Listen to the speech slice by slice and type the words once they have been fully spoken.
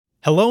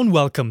Hello and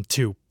welcome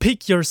to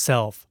Pick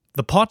Yourself,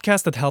 the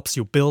podcast that helps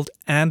you build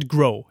and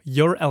grow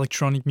your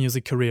electronic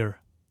music career.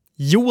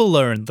 You will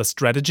learn the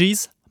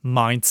strategies,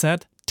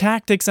 mindset,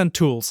 tactics and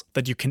tools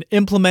that you can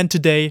implement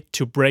today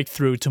to break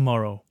through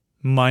tomorrow.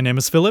 My name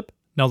is Philip.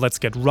 Now let's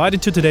get right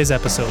into today's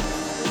episode.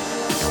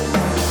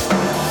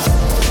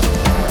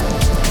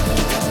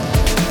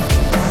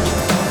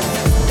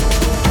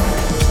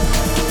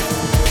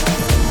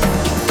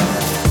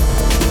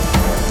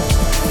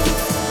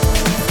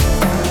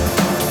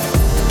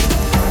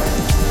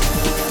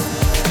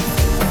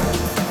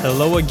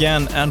 Hello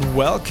again and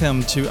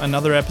welcome to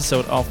another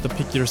episode of the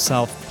Pick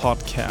Yourself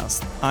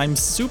podcast. I'm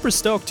super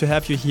stoked to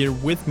have you here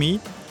with me,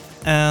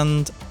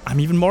 and I'm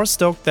even more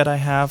stoked that I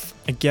have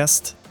a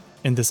guest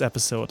in this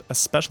episode, a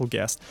special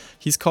guest.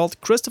 He's called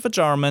Christopher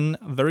Jarman,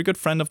 a very good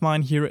friend of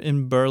mine here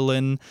in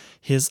Berlin.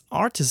 His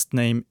artist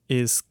name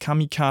is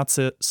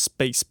Kamikaze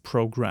Space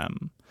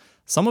Program.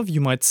 Some of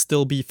you might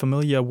still be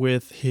familiar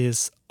with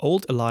his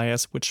old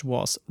alias, which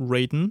was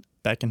Raiden,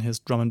 back in his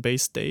drum and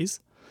bass days.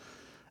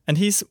 And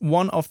he's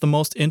one of the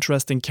most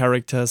interesting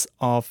characters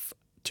of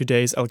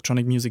today's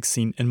electronic music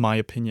scene, in my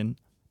opinion.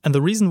 And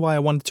the reason why I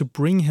wanted to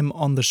bring him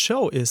on the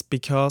show is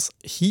because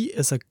he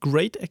is a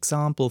great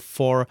example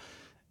for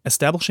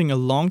establishing a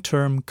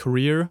long-term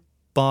career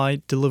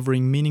by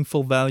delivering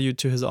meaningful value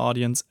to his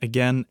audience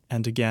again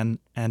and again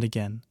and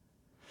again.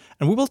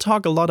 And we will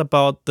talk a lot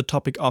about the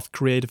topic of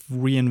creative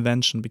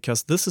reinvention,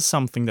 because this is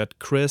something that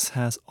Chris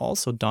has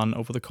also done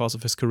over the course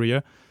of his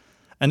career.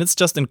 And it's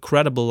just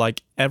incredible,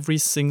 like every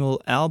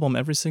single album,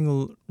 every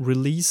single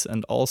release,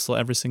 and also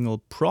every single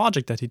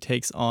project that he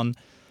takes on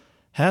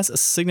has a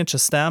signature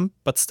stamp,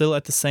 but still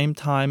at the same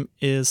time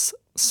is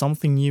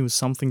something new,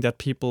 something that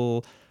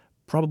people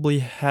probably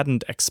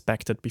hadn't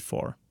expected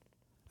before.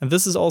 And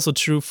this is also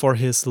true for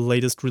his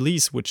latest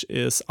release, which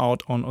is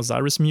out on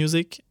Osiris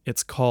Music.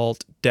 It's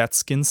called Dead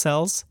Skin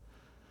Cells.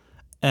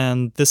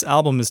 And this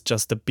album is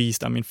just a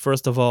beast. I mean,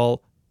 first of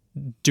all,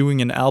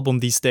 doing an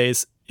album these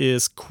days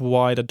is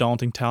quite a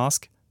daunting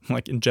task,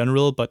 like in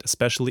general, but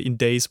especially in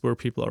days where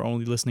people are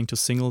only listening to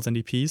singles and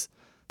EPs.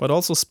 But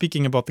also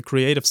speaking about the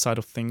creative side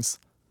of things,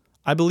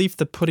 I believe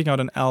that putting out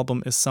an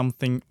album is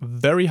something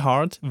very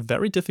hard,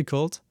 very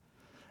difficult,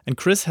 and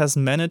Chris has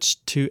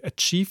managed to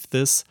achieve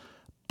this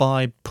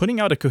by putting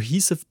out a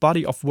cohesive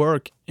body of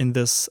work in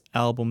this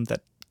album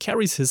that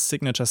carries his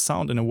signature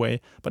sound in a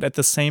way, but at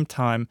the same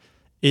time,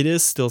 it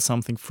is still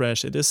something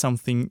fresh, it is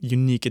something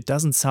unique, it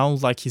doesn't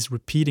sound like he's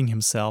repeating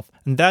himself,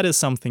 and that is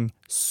something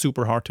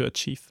super hard to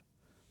achieve.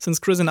 Since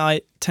Chris and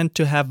I tend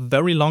to have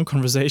very long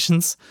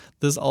conversations,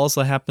 this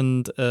also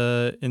happened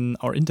in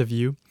our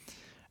interview.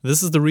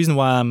 This is the reason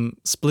why I'm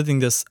splitting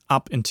this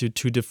up into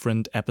two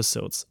different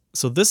episodes.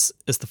 So this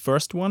is the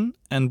first one,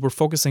 and we're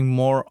focusing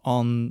more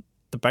on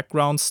the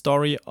background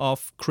story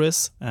of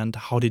Chris and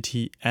how did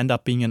he end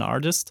up being an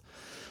artist.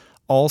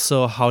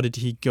 Also, how did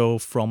he go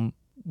from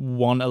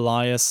one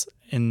alias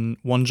in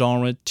one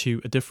genre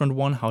to a different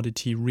one? How did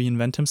he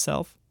reinvent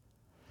himself?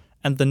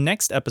 And the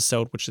next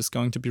episode, which is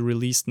going to be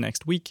released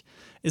next week,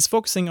 is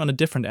focusing on a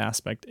different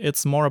aspect.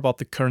 It's more about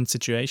the current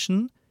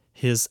situation,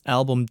 his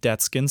album Dead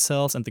Skin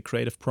Cells and the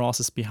creative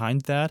process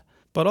behind that,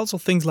 but also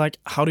things like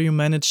how do you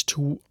manage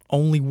to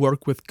only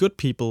work with good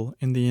people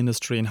in the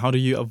industry, and how do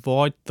you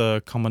avoid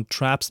the common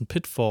traps and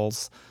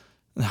pitfalls,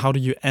 and how do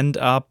you end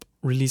up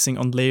releasing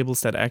on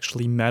labels that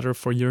actually matter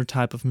for your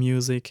type of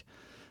music.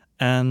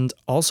 And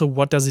also,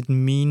 what does it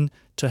mean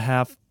to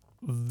have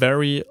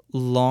very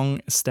long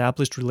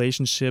established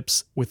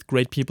relationships with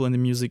great people in the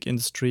music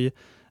industry?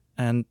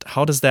 And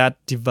how does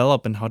that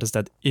develop and how does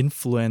that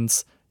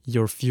influence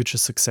your future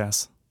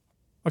success?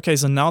 Okay,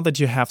 so now that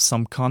you have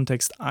some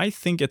context, I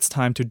think it's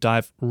time to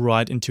dive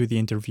right into the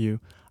interview.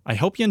 I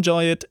hope you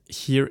enjoy it.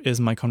 Here is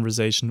my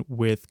conversation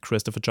with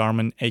Christopher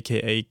Jarman,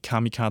 aka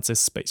Kamikaze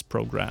Space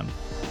Program.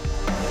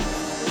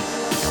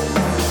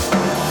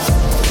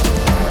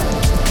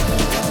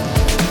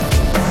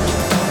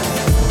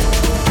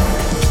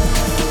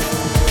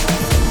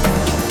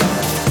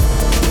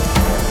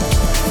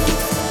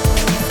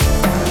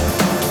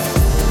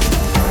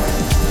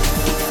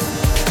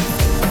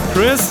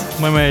 Chris,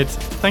 my mate,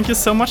 thank you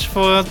so much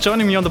for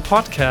joining me on the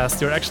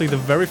podcast. You're actually the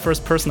very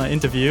first person I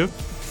interview.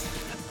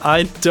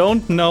 I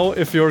don't know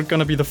if you're going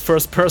to be the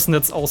first person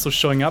that's also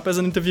showing up as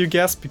an interview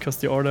guest, because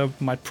the order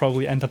might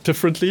probably end up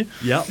differently.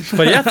 Yeah.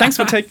 But yeah, thanks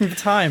for taking the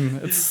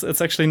time.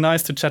 It's actually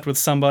nice to chat with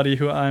somebody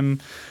who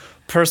I'm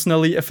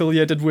personally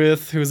affiliated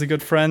with, who's a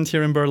good friend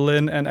here in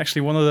Berlin, and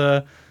actually one of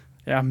the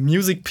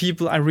music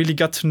people I really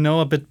got to know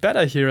a bit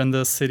better here in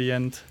the city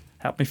and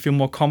helped me feel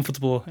more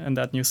comfortable in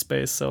that new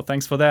space. So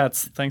thanks for that.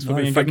 Thanks for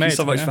being a good mate. Thank you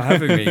so much for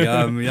having me.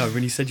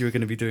 When you said you were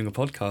going to be doing a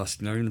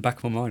podcast, in the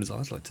back of my mind,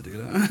 I'd like to do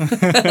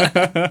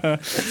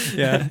that.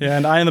 yeah.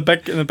 And in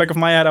the back of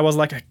my head, I was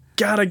like, I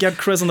gotta get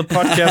Chris on the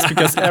podcast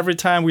because every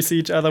time we see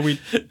each other, we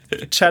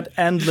chat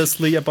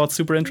endlessly about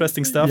super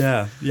interesting stuff.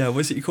 Yeah. What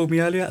was it you called me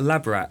earlier? A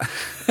lab rat.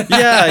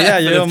 Yeah.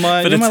 You're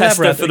my lab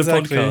rat for the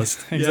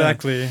podcast.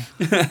 Exactly.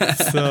 Yeah.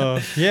 So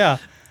yeah.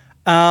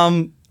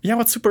 yeah,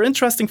 what's super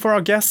interesting for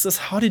our guests is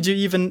how did you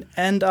even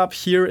end up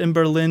here in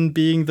Berlin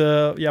being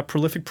the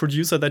prolific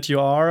producer that you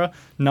are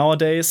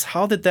nowadays?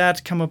 How did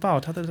that come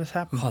about? How did that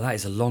happen? Oh, that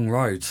is a long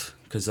road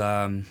because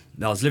I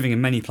was living in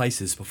many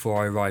places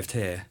before I arrived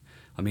here.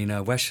 I mean,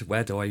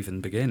 where do I even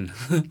begin?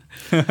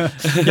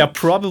 Yeah,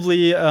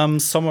 probably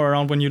somewhere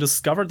around when you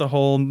discovered the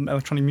whole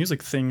electronic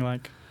music thing,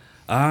 like.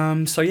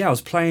 So yeah, I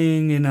was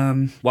playing in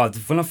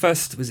when I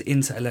first was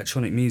into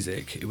electronic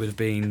music, it would have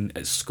been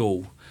at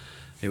school.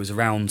 It was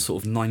around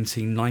sort of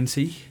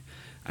 1990,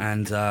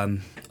 and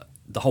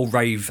the whole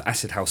rave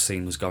acid house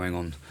scene was going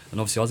on. And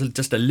obviously I was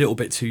just a little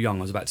bit too young.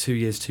 I was about 2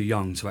 years too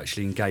young to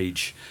actually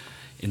engage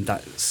in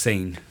that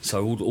scene.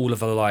 So all of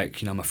the,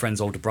 like, my friends'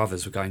 older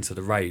brothers were going to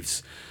the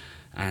raves,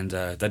 and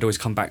they'd always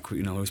come back,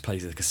 always play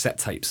the cassette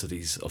tapes of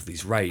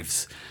these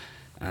raves.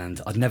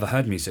 And I'd never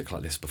heard music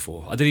like this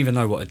before. I didn't even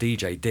know what a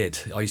DJ did.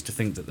 I used to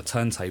think that the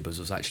turntables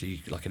was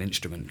actually like an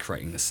instrument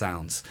creating the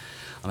sounds.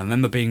 And I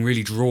remember being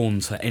really drawn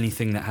to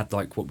anything that had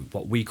like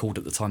what we called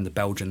at the time the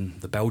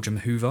Belgium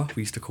Hoover,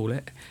 we used to call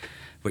it,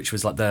 which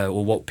was like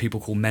or what people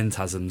call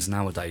mentasms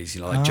nowadays,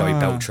 like Joey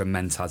Beltram,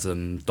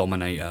 Mentasm,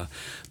 Dominator.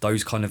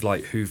 Those kind of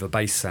like Hoover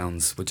bass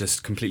sounds were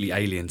just completely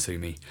alien to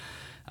me.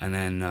 And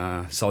then,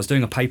 so I was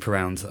doing a paper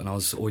round, and I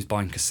was always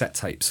buying cassette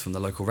tapes from the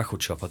local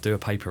record shop. I'd do a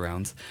paper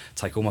round,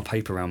 take all my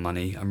paper round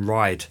money, and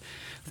ride,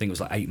 I think it was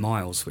like 8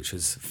 miles, which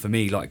was, for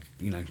me, like,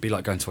 be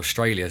like going to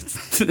Australia.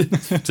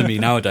 To me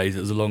nowadays,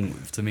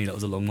 to me that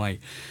was a long way.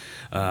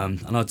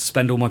 And I'd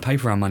spend all my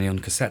paper round money on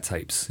cassette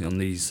tapes, on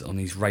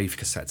these rave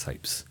cassette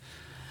tapes.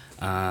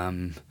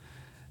 And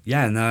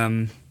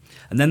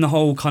then the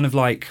whole kind of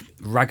like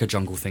ragga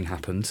jungle thing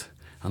happened.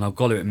 And I've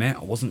got to admit,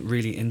 I wasn't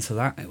really into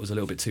that. It was a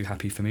little bit too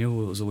happy for me. I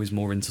was always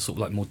more into sort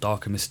of like more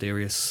darker,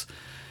 mysterious,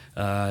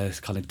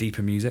 kind of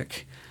deeper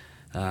music.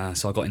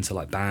 So I got into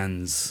like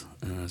bands.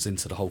 I was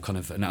into the whole kind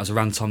of, and that was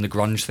around the time the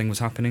grunge thing was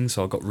happening.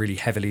 So I got really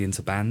heavily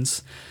into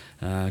bands.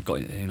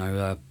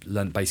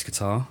 Learned bass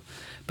guitar.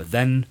 But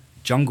then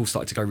jungle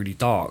started to go really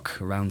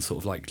dark around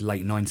sort of like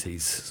late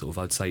 90s, sort of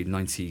I'd say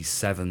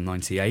 97,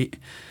 98.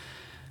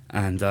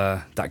 And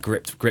that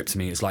gripped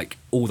me. It's like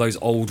all those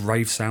old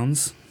rave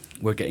sounds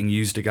were getting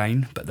used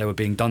again, but they were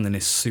being done in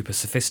this super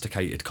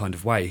sophisticated kind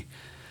of way,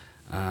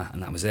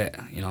 and that was it.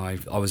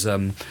 I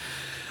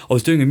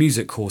was doing a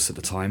music course at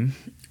the time,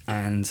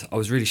 and I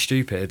was really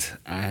stupid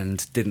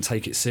and didn't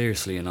take it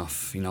seriously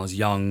enough. I was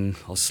young,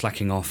 I was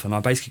slacking off, and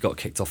I basically got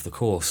kicked off the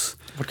course.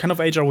 What kind of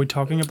age are we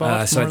talking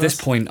about? So at this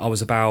point, I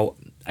was about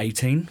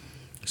 18.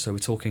 So we're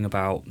talking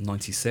about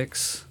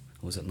 96.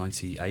 Or was it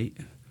 98?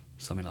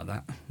 Something like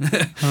that.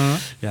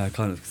 Yeah, I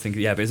kind of think,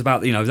 but it's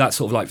about, that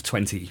sort of like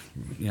 20,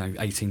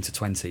 18 to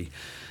 20.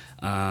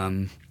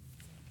 And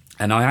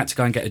I had to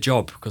go and get a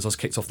job because I was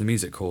kicked off the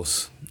music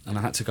course. And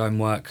I had to go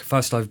and work.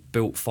 First, I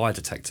built fire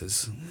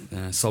detectors,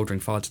 soldering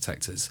fire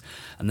detectors.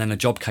 And then a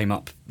job came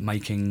up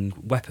making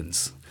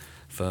weapons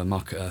for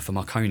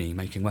Marconi,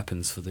 making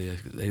weapons for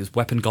his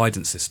weapon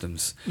guidance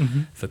systems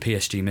for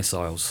PSG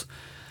missiles.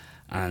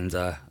 And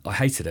I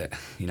hated it.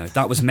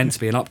 That was meant to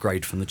be an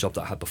upgrade from the job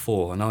that I had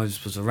before. And I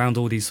was around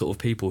all these sort of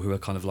people who are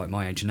kind of like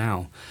my age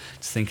now,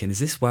 just thinking, is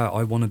this where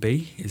I want to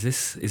be? Is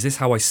this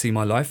how I see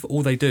my life?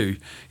 All they do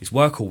is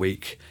work all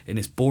week in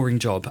this boring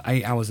job,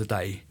 8 hours a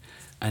day,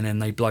 and then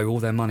they blow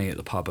all their money at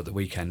the pub at the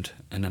weekend,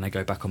 and then they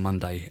go back on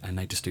Monday and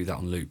they just do that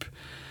on loop.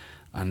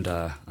 And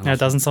it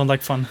doesn't sound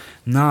like fun.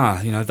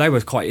 Nah, they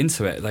were quite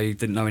into it. They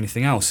didn't know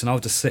anything else, and I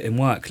would just sit in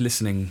work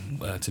listening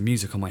to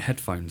music on my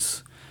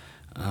headphones.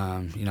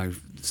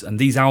 And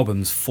these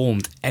albums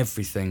formed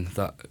everything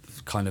that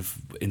kind of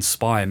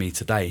inspire me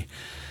today.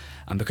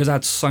 And because I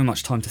had so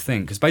much time to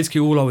think, because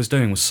basically all I was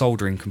doing was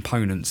soldering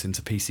components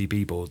into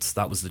PCB boards.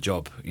 That was the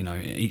job.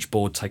 Each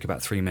board take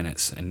about 3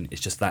 minutes, and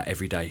it's just that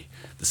every day.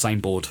 The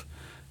same board,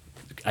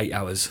 8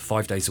 hours,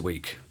 5 days a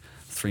week,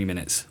 3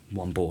 minutes,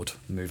 one board,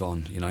 move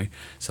on.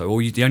 So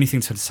the only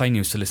thing to sustain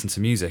you is to listen to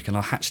music. And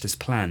I hatched this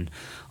plan.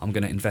 I'm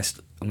going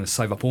to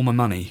save up all my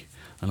money,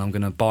 and I'm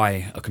going to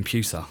buy a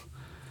computer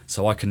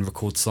so I can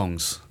record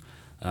songs.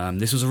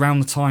 This was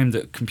around the time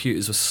that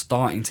computers were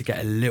starting to get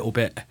a little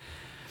bit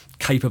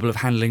capable of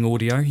handling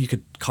audio. You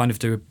could kind of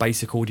do a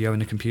basic audio in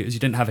the computers. You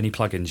didn't have any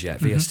plugins yet.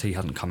 VST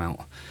hadn't come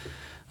out.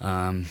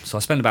 So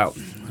I spent about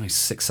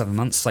 6-7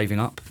 months saving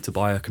up to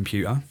buy a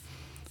computer,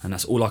 and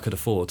that's all I could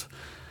afford.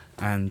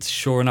 And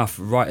sure enough,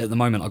 right at the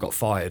moment I got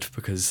fired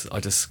because I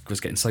just was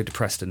getting so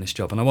depressed in this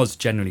job. And I was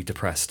genuinely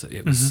depressed.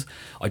 It was,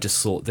 I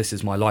just thought, this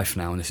is my life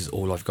now and this is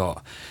all I've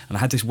got. And I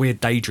had this weird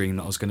daydream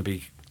that I was going to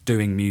be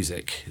doing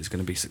music, is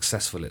going to be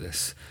successful at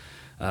this,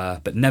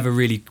 but never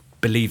really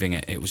believing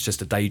it. It was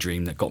just a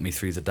daydream that got me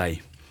through the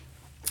day.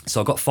 So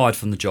I got fired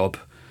from the job.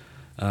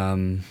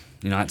 I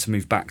had to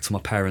move back to my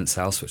parents'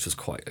 house, which was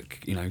quite,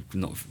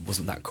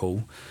 wasn't that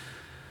cool.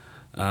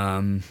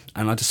 And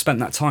I just spent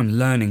that time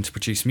learning to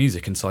produce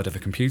music inside of a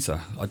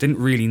computer. I didn't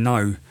really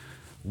know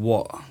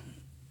what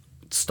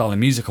style of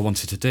music I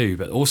wanted to do.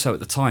 But also at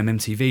the time,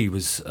 MTV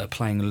was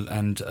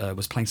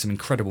playing some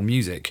incredible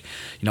music.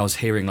 You know, I was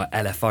hearing like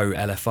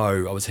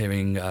LFO. I was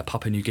hearing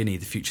Papua New Guinea,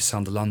 The Future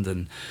Sound of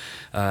London,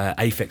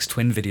 Aphex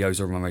Twin videos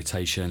were on my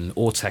rotation,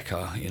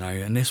 Autechre, you know,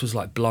 and this was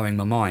like blowing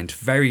my mind.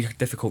 Very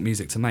difficult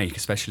music to make,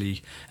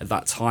 especially at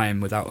that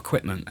time without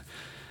equipment.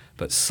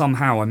 But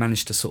somehow I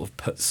managed to sort of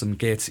put some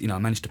I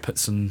managed to put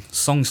some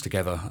songs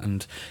together.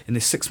 And in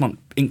this 6-month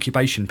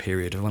incubation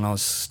period of when I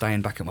was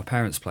staying back at my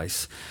parents'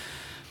 place,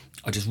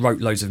 I just wrote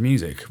loads of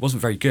music. It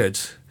wasn't very good,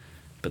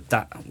 but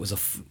that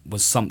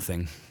was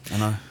something.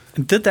 And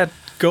did that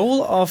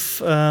goal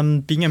of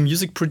being a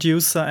music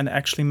producer and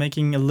actually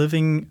making a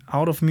living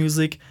out of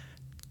music,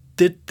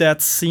 did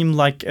that seem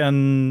like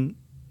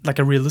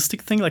a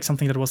realistic thing, like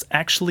something that was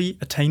actually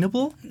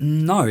attainable?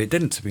 No, it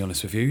didn't, to be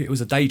honest with you. It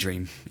was a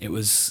daydream. It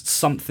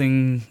was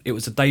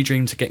a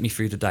daydream to get me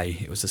through the day.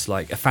 It was just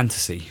like a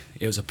fantasy.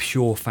 It was a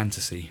pure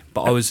fantasy.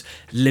 But I was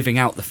living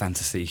out the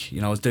fantasy.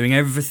 You know, I was doing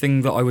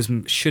everything that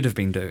I should have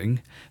been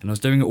doing, and I was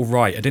doing it all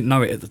right. I didn't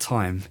know it at the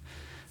time,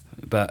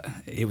 but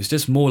it was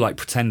just more like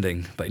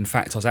pretending. But in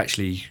fact, I was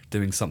actually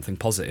doing something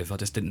positive. I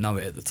just didn't know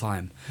it at the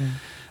time.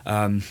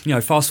 You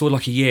know, fast forward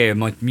like a year,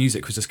 my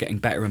music was just getting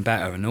better and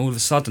better, and all of a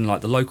sudden,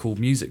 like the local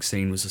music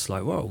scene was just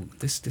like, whoa,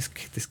 this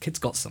kid's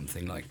got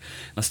something. Like,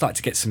 and I started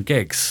to get some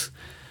gigs,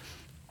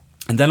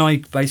 and then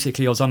I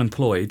was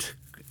unemployed,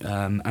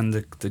 and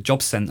the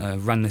job centre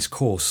ran this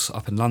course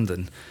up in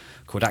London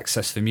called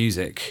Access for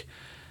Music,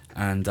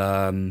 and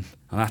I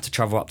had to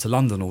travel up to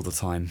London all the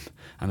time.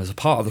 And as a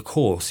part of the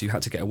course, you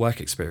had to get a work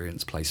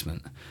experience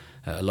placement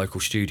at a local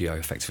studio,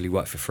 effectively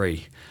work for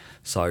free.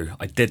 So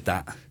I did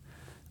that.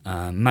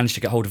 Managed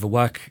to get hold of a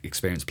work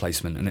experience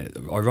placement,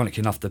 and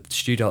ironically enough, the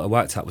studio that I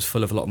worked at was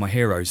full of a lot of my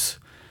heroes,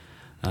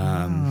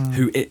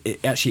 who it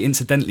actually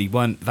incidentally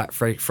weren't that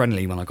very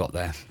friendly when I got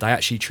there. They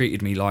actually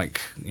treated me like,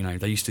 you know,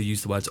 they used to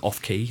use the words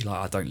off key, like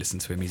I don't listen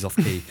to him, he's off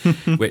key,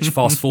 which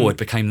fast forward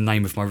became the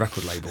name of my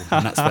record label,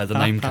 and that's where the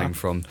name came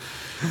from.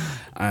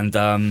 And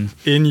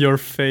in your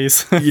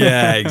face.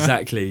 Yeah,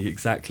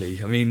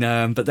 exactly. I mean,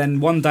 but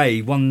then one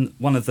day, one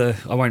of the,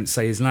 I won't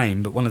say his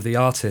name, but one of the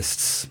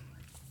artists,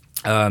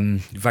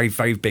 very,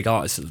 very big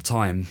artist at the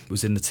time,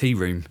 was in the tea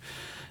room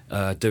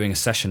doing a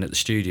session at the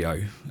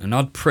studio, and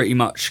I'd pretty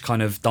much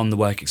kind of done the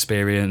work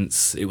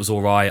experience. It was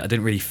all right. I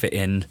didn't really fit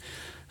in,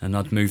 and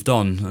I'd moved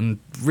on. And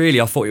really,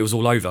 I thought it was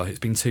all over. It's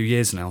been 2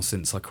 years now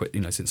since I quit.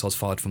 You know, since I was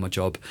fired from my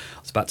job.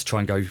 I was about to try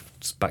and go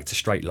back to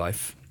straight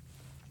life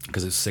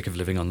because I was sick of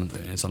living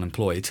as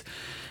unemployed.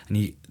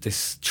 And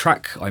this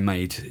track I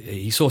made,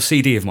 he saw a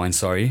CD of mine,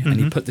 and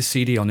he put the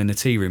CD on in the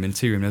tea room. In the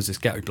tea room, there was this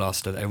ghetto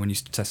blaster that everyone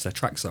used to test their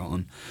tracks out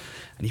on.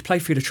 And he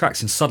played through the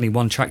tracks, and suddenly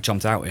one track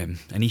jumped out at him,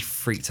 and he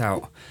freaked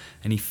out.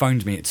 And he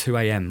phoned me at 2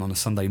 a.m. on a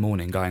Sunday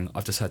morning going,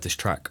 I've just heard this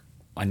track.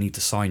 I need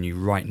to sign you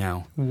right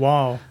now.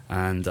 Wow.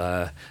 And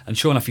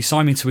sure enough, he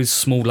signed me to his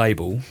small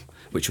label,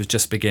 which was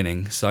just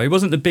beginning. So it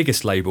wasn't the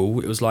biggest label.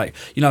 It was like,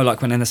 you know,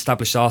 like when an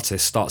established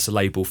artist starts a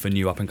label for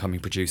new up-and-coming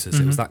producers.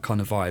 It was that kind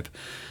of vibe.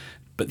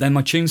 But then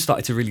my tunes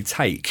started to really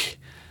take,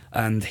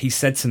 and he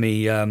said to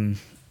me, the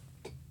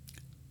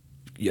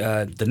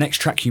next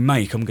track you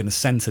make, I'm going to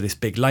send to this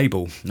big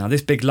label. Now,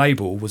 this big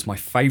label was my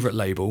favourite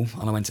label,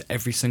 and I went to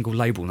every single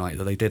label night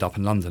that they did up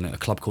in London at a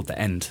club called The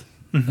End,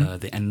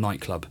 the End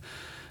nightclub.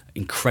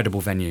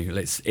 Incredible venue.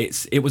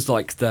 It was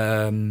like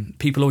the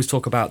people always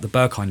talk about the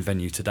Berghain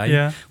venue today.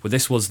 Yeah. Well,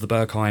 this was the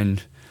Berghain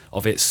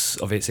of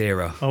its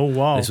era. Oh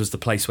wow! This was the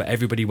place where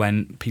everybody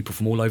went. People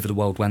from all over the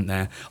world went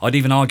there. I'd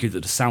even argue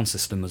that the sound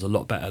system was a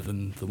lot better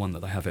than the one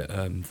that they have at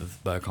the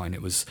Berghain.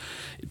 It was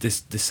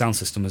this sound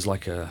system was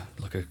like a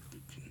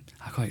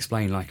how can I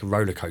explain, like a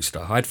roller coaster.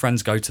 I had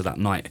friends go to that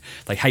night.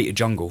 They hated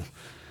jungle,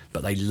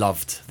 but they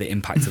loved the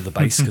impact of the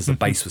bass because the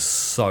bass was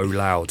so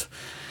loud.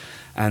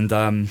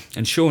 And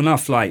sure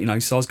enough, like, you know,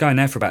 so I was going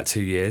there for about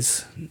 2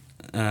 years.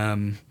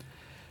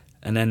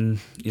 And then,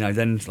 you know,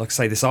 like I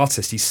say, this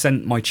artist, he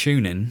sent my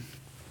tune in.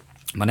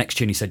 My next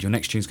tune, he said, your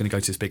next tune's going to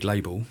go to this big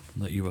label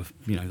that you were,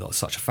 you know, like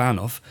such a fan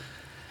of.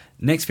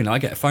 Next thing, I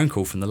get a phone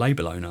call from the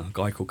label owner, a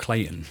guy called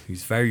Clayton,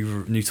 who's very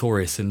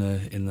notorious in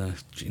the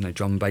you know,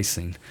 drum and bass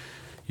scene.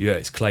 Yeah,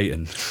 it's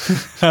Clayton.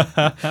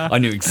 I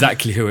knew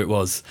exactly who it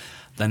was.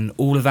 Then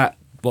all of that,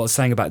 what I was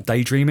saying about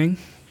daydreaming,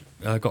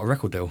 got a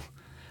record deal.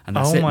 And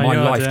that's it. My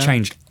life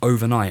changed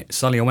overnight.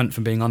 Suddenly I went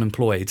from being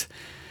unemployed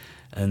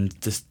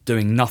and just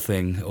doing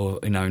nothing, or,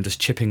 you know, and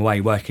just chipping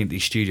away, working at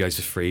these studios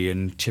for free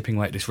and chipping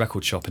away at this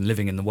record shop and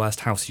living in the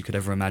worst house you could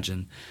ever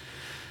imagine.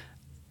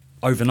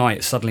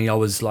 Overnight, suddenly I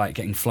was like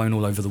getting flown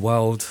all over the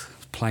world,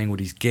 playing all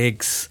these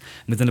gigs.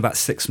 And within about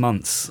 6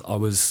 months, I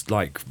was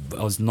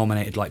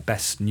nominated like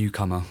best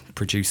newcomer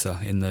producer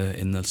in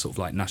the sort of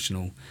like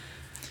national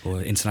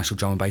or international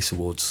drum and bass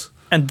awards.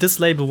 And this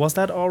label, was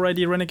that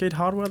already Renegade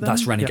Hardware then?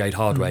 That's Renegade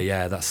Hardware,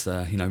 yeah. That's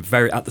you know,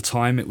 very, at the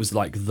time it was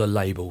like the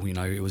label, you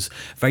know. It was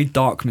a very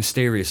dark,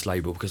 mysterious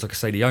label because, like I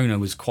say, the owner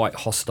was quite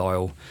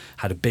hostile,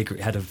 had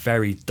a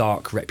very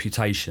dark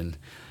reputation.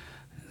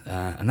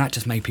 And that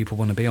just made people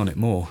want to be on it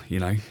more, you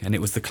know. And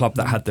it was the club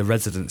that had the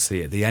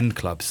residency at the End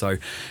Club. So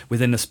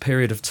within this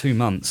period of 2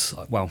 months,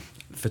 well,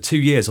 for 2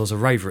 years I was a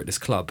raver at this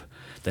club.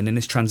 Then in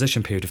this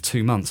transition period of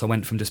 2 months, I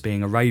went from just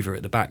being a raver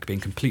at the back, being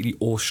completely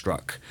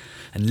awestruck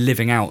and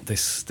living out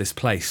this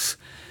place.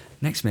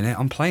 Next minute,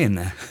 I'm playing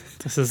there.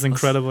 This is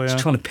incredible, I was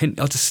trying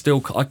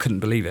to I couldn't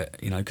believe it,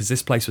 you know, because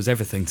this place was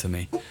everything to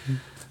me.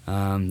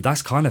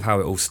 That's kind of how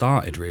it all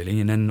started, really.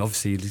 And then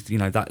obviously, you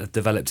know, that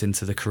developed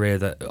into the career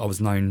that I was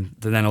known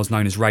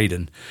as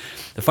Raiden.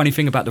 The funny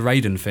thing about the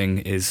Raiden thing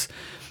is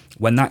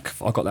when I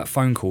got that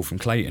phone call from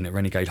Clayton at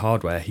Renegade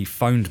Hardware, he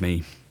phoned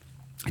me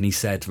and he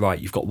said, right,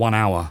 you've got 1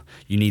 hour,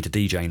 you need a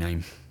DJ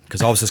name.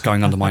 Because I was just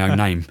going under my own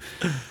name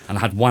and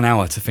I had 1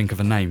 hour to think of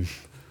a name.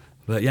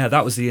 But yeah,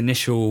 that was the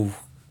initial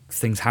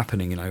things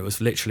happening, you know. It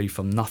was literally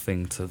from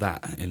nothing to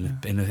that.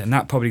 And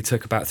that probably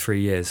took about 3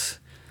 years.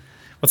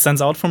 What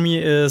stands out for me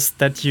is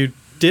that you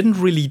didn't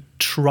really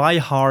try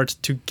hard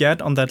to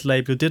get on that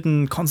label. You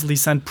didn't constantly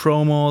send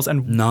promos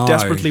and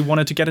desperately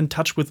wanted to get in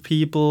touch with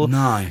people.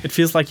 No. It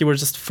feels like you were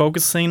just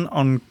focusing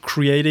on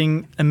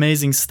creating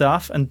amazing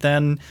stuff. And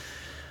then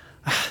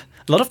a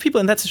lot of people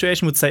in that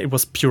situation would say it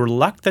was pure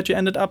luck that you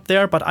ended up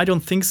there, but I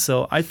don't think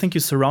so. I think you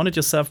surrounded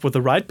yourself with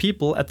the right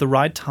people at the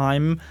right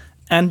time,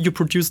 and you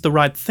produce the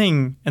right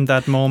thing in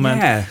that moment.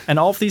 Yeah. And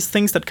all of these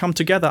things that come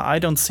together, I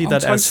don't see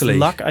that as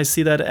luck. I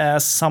see that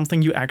as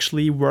something you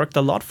actually worked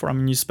a lot for. I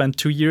mean, you spent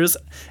 2 years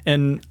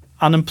in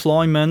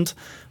unemployment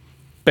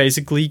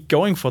basically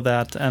going for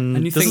that. And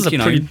this is a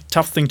pretty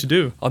tough thing to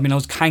do. I mean, I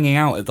was hanging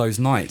out at those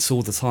nights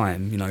all the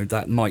time. You know,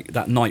 that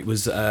night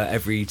was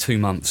every 2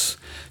 months.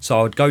 So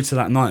I would go to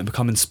that night and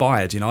become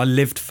inspired. You know, I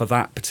lived for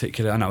that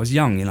particular, and I was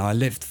young, you know, I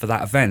lived for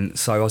that event.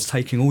 So I was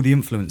taking all the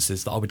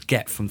influences that I would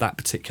get from that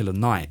particular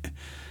night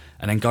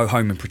and then go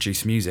home and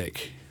produce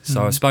music.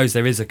 So I suppose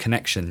there is a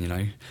connection, you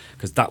know,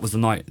 because that was the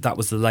night, that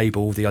was the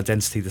label, the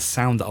identity, the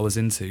sound that I was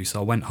into. So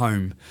I went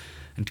home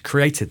and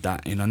created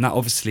that, you know, and that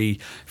obviously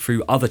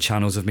through other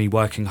channels of me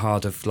working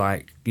hard, of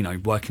like, you know,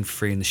 working for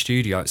free in the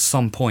studio. At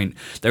some point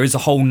there is a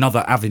whole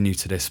nother avenue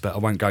to this, but I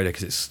won't go there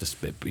because it's just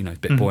a bit, you know, a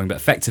bit boring. But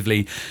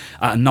effectively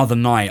at another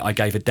night I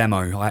gave a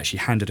demo. I actually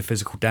handed a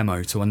physical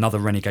demo to another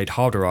Renegade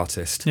Hardware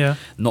artist,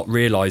 not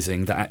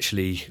realising that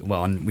actually,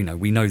 well, you know,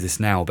 we know this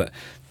now, but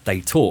they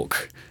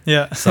talk.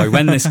 Yeah. So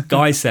when this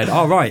guy said,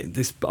 "Oh right,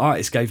 this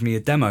artist gave me a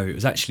demo. It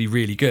was actually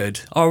really good."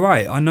 "Oh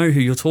right, I know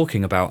who you're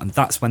talking about." And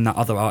that's when that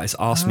other artist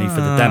asked me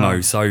for the demo.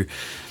 So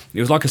it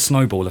was like a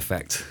snowball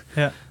effect.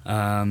 Yeah.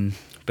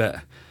 But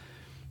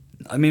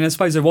I mean, I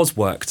suppose there was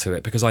work to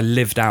it because I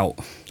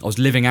was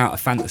living out a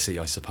fantasy,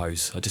 I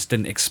suppose. I just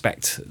didn't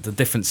expect, the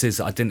difference is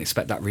I didn't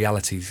expect that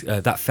reality,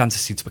 that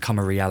fantasy to become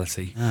a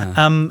reality.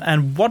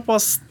 And what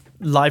was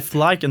life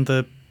like in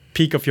the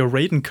peak of your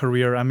Raiden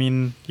career? I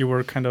mean, you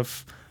were kind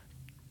of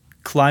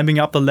climbing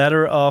up the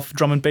ladder of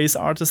drum and bass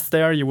artists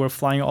there. You were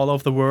flying all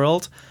over the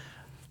world.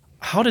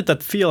 How did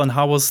that feel, and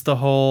how was the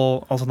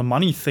whole, also the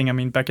money thing? I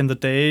mean, back in the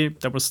day,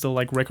 there was still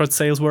like record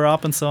sales were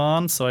up and so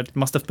on, so it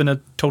must have been a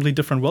totally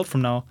different world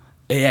from now.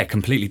 Yeah,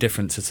 completely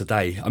different to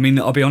today. I mean,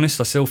 I'll be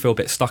honest, I still feel a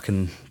bit stuck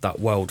in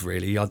that world,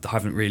 really. I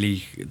haven't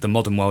really, the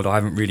modern world, I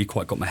haven't really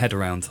quite got my head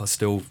around. I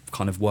still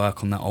kind of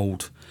work on that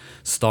old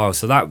style.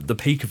 So that the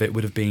peak of it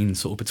would have been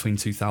sort of between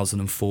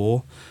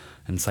 2004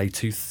 and say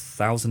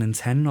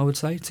 2010, I would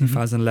say.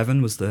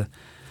 2011 was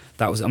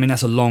I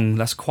mean,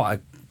 that's quite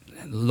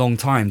a long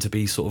time to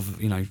be sort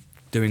of, you know,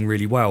 doing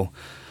really well.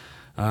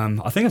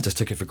 I think I just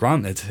took it for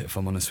granted, if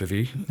I'm honest with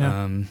you.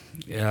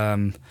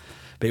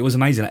 But it was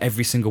amazing.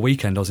 Every single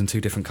weekend I was in 2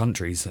 different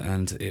countries,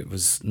 and it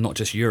was not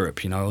just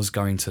Europe, you know. I was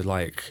going to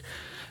like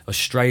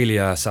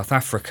Australia, South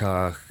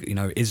Africa, you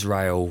know,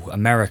 Israel,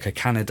 America,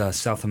 Canada,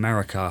 South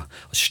America,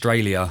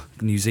 Australia,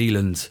 New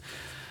Zealand,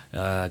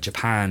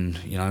 Japan,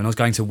 you know, and I was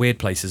going to weird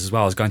places as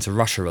well. I was going to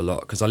Russia a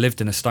lot because I lived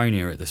in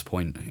Estonia at this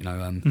point, you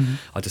know.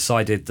 I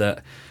decided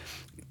that,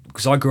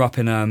 because I grew up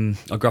in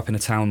a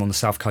town on the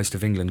south coast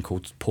of England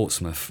called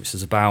Portsmouth, which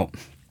is about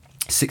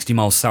 60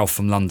 miles south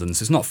from London.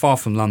 So it's not far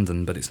from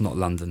London, but it's not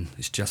London.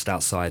 It's just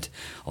outside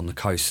on the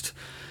coast.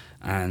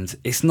 And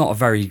it's not a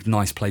very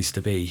nice place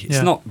to be.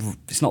 It's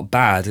not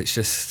bad. It's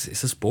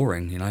just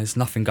boring, you know. There's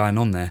nothing going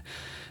on there.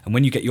 And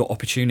when you get your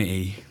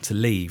opportunity to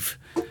leave,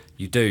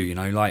 you do, you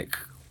know, like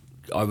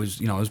I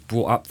was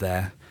brought up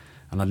there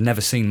and I'd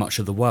never seen much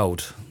of the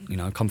world. You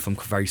know, I come from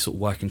a very sort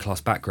of working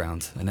class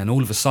background, and then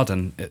all of a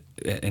sudden,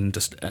 in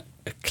just a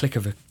click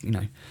of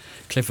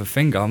a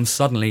finger, I'm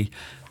suddenly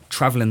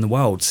traveling the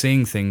world,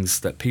 seeing things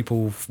that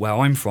people where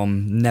I'm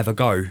from never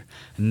go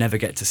and never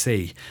get to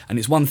see. And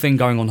it's one thing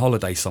going on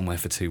holiday somewhere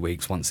for 2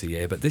 weeks once a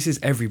year, but this is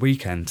every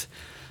weekend.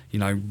 You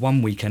know,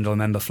 one weekend I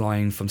remember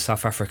flying from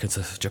South Africa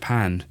to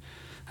Japan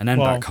and then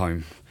back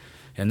home.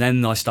 And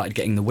then I started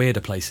getting the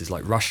weirder places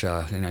like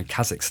Russia, you know,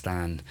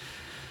 Kazakhstan.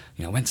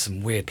 You know, I went to some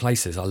weird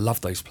places. I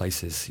love those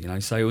places, you know.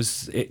 So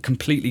it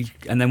completely...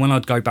 And then when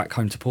I'd go back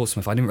home to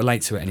Portsmouth, I didn't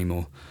relate to it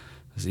anymore.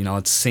 You know,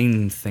 I'd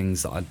seen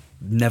things that I'd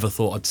never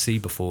thought I'd see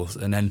before.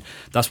 And then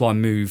that's why I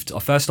moved.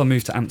 I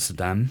moved to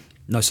Amsterdam.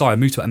 I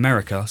moved to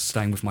America,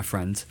 staying with my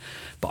friend,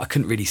 but I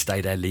couldn't really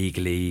stay there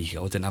legally.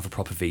 I didn't have a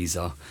proper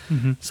visa.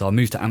 Mm-hmm. So I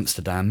moved to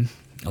Amsterdam.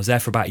 I was there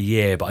for about a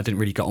year, but I didn't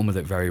really get on with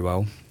it very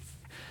well.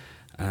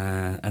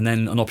 And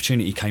then an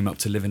opportunity came up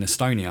to live in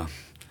Estonia.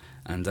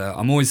 And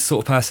I'm always the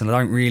sort of person, I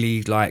don't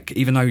really like,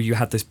 even though you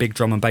had this big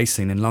drum and bass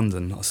scene in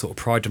London, I sort of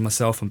prided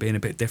myself on being a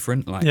bit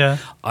different. Like,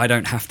 I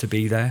don't have to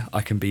be there.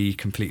 I can be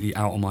completely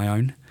out on my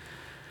own.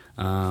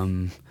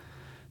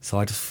 So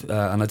I just,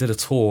 and I did a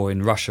tour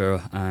in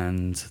Russia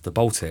and the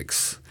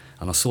Baltics,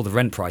 and I saw the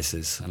rent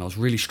prices, and I was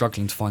really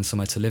struggling to find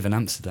somewhere to live in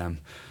Amsterdam.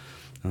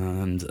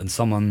 And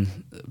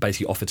someone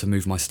basically offered to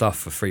move my stuff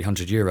for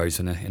 €300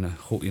 in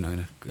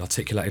an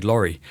articulated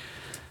lorry.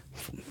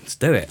 Let's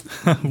do it.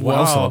 What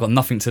else? I've got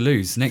nothing to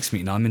lose. Next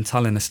meeting, I'm in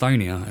Tallinn,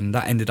 Estonia, and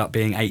that ended up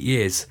being 8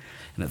 years.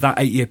 And that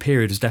 8 year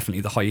period was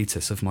definitely the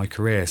hiatus of my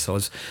career. So I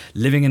was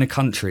living in a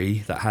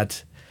country that had,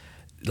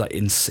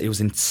 it was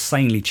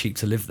insanely cheap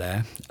to live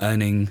there,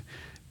 earning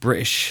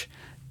British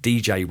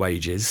DJ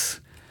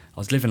wages. I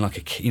was living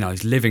I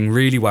was living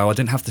really well. I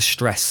didn't have the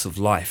stress of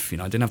life. I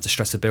didn't have the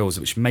stress of bills,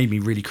 which made me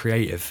really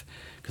creative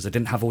because I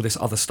didn't have all this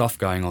other stuff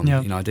going on. Yeah.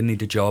 I didn't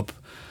need a job.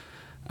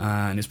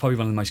 And it's probably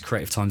one of the most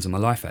creative times of my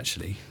life,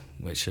 actually,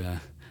 which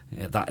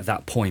at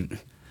that point.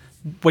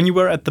 When you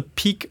were at the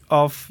peak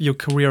of your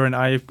career, and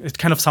it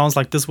kind of sounds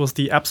like this was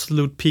the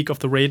absolute peak of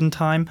the Raiden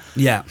time.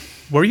 Yeah.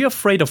 Were you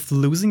afraid of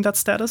losing that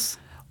status?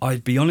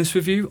 I'd be honest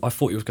with you, I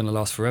thought it was going to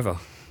last forever.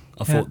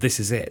 I thought, this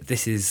is it.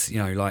 This is,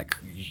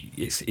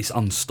 it's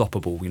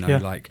unstoppable,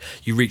 like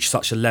you reach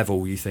such a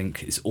level, you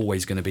think it's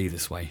always going to be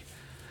this way.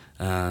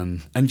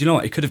 And you know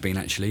what? It could have been,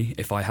 actually,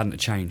 if I hadn't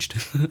changed.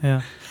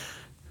 Yeah.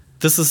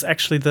 This is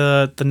actually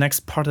the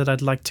next part that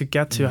I'd like to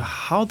get to.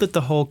 How did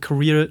the whole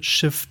career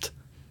shift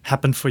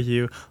happen for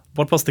you?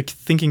 What was the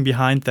thinking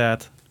behind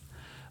that?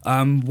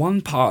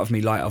 One part of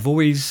me, I've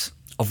always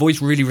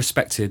really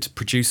respected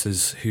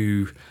producers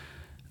who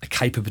are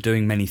capable of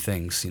doing many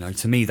things.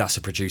 To me, that's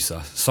a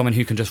producer. Someone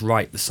who can just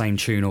write the same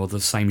tune or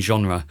the same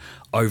genre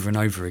over and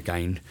over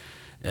again.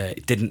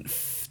 It didn't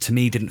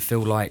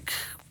feel like,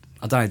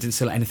 I don't know, it didn't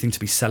feel like anything to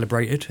be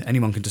celebrated.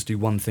 Anyone can just do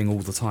one thing all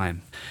the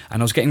time.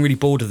 And I was getting really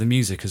bored of the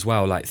music as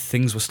well.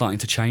 Things were starting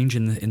to change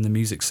in the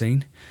music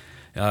scene.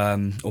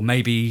 Or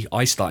maybe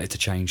I started to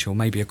change, or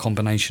maybe a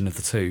combination of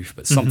the two.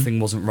 But something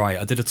wasn't right.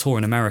 I did a tour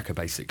in America,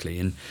 basically,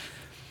 and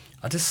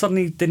I just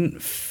suddenly didn't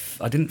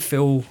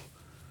feel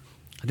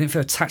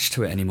attached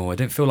to it anymore. I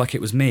didn't feel like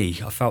it was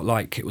me. I felt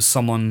like it was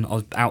someone I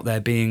was out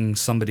there being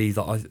somebody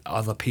that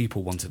other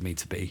people wanted me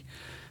to be.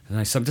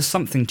 So just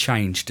something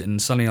changed,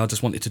 and suddenly I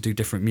just wanted to do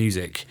different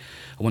music.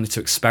 I wanted to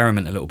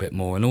experiment a little bit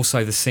more, and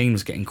also the scene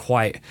was getting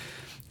quite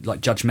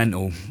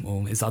judgmental,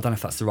 or I don't know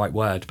if that's the right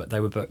word, but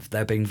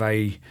they're being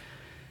very.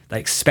 They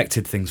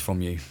expected things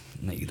from you.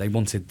 They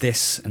wanted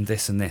this and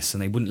this and this,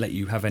 and they wouldn't let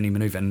you have any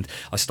manoeuvre. And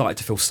I started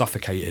to feel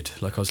suffocated,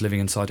 like I was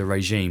living inside a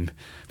regime,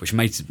 which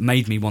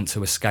made me want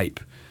to escape.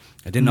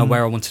 I didn't know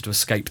where I wanted to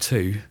escape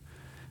to,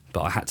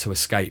 but I had to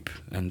escape.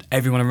 And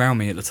everyone around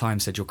me at the time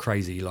said, "You're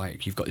crazy.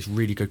 You've got this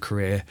really good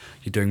career.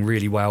 You're doing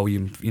really well.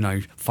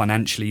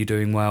 Financially you're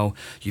doing well.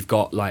 You've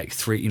got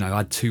three. I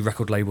had 2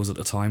 record labels at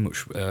the time,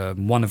 which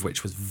one of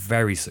which was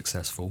very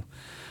successful."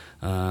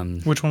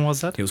 Which one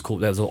was that? It was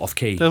called. There was Off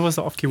Key. That was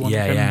the Off Key one.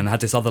 Yeah, and I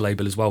had this other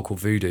label as well called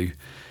Voodoo.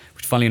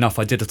 Which, funnily enough,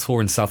 I did a tour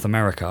in South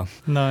America.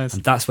 Nice.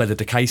 And that's where the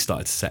decay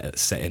started to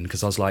set in,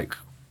 because I was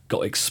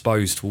got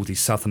exposed to all these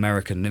South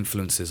American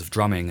influences of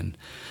drumming, and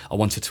I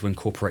wanted to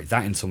incorporate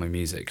that into my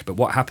music. But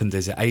what happened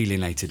is it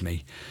alienated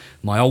me.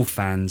 My old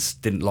fans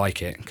didn't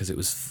like it because it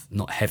was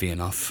not heavy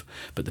enough,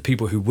 but the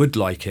people who would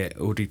like it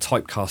already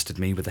typecasted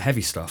me with the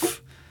heavy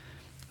stuff.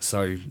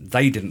 So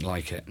they didn't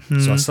like it.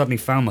 So I suddenly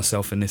found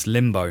myself in this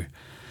limbo.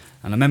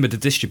 And I remember the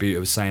distributor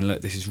was saying,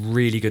 "Look, this is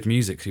really good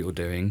music that you're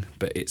doing,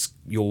 but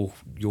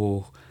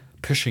you're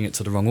pushing it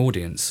to the wrong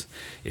audience.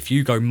 If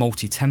you go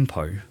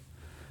multi-tempo,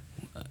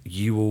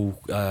 you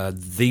will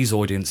these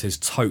audiences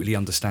totally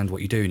understand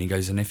what you do." And he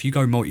goes, "And if you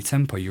go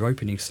multi-tempo, you're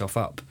opening yourself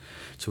up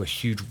to a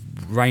huge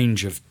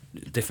range of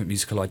different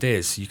musical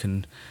ideas.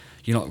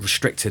 You're not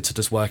restricted to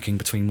just working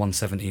between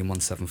 170 and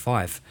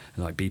 175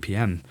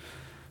 BPM."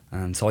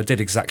 And so I did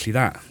exactly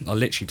that. I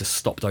literally just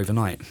stopped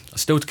overnight. I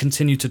still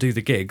continued to do the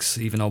gigs,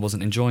 even though I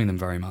wasn't enjoying them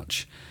very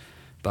much.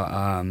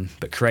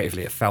 But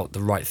creatively, it felt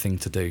the right thing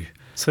to do.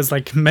 So it's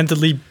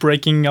mentally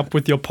breaking up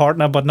with your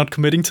partner, but not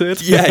committing to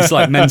it? Yeah, it's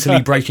like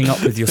mentally breaking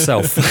up with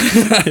yourself.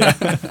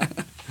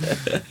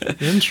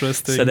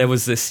 Interesting. So there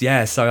was this,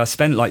 so I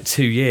spent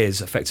 2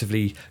 years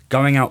effectively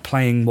going out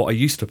playing what I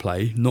used to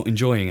play, not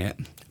enjoying it.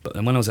 But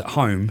then when I was at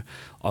home,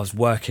 I was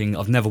working.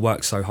 I've never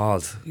worked so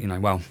hard,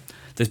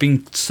 There's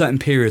been certain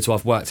periods where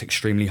I've worked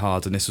extremely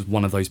hard, and this was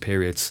one of those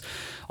periods.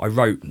 I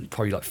wrote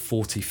probably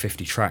 40,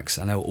 50 tracks,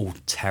 and they were all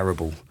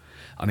terrible.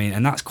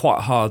 And that's quite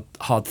a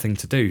hard thing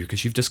to do,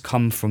 because you've just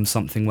come from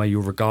something where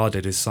you're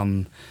regarded as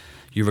someone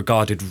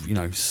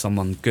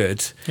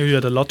good. You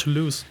had a lot to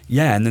lose.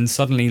 Yeah, and then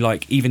suddenly,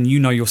 even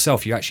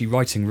yourself, you're actually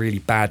writing really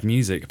bad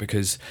music,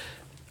 because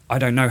I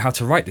don't know how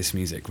to write this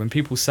music. When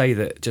people say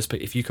that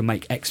if you can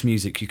make X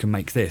music, you can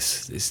make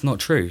this, it's not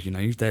true. You know,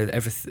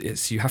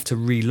 you have to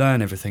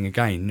relearn everything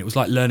again. It was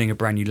like learning a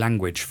brand new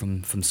language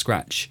from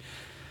scratch.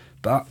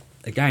 But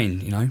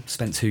again, you know,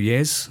 spent 2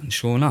 years, and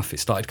sure enough, it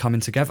started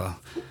coming together.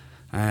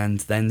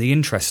 And then the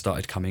interest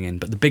started coming in.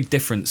 But the big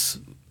difference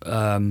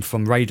from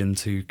Raiden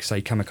to,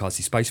 say,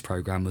 Kamikaze Space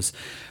Program was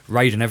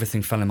Raiden,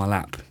 everything fell in my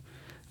lap.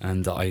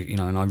 And I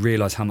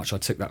realised how much I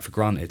took that for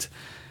granted.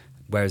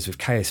 Whereas with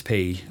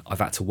KSP, I've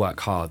had to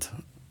work hard,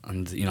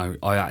 and you know,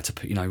 I had to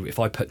put, you know, if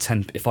I put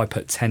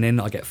 10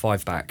 in, I get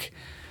 5 back.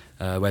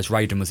 Whereas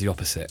Raiden was the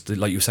opposite.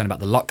 Like you were saying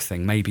about the luck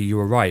thing, maybe you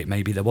were right.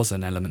 Maybe there was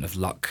an element of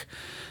luck,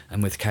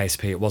 and with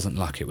KSP, it wasn't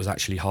luck. It was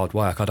actually hard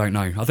work. I don't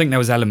know. I think there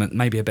was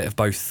maybe a bit of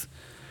both.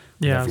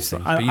 Yeah, but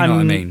you know what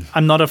I mean.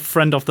 I'm not a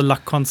friend of the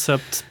luck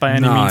concept by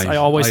any means. I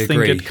always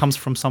think it comes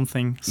from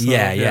something. So,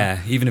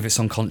 yeah. Even if it's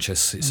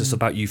unconscious, it's just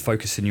about you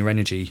focusing your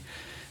energy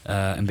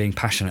and being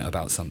passionate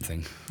about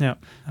something. Yeah,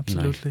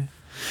 absolutely. You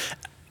know.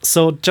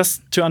 So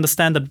just to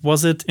understand that,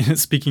 was it,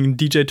 speaking in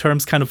DJ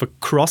terms, kind of a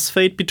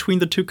crossfade between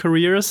the two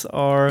careers?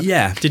 Or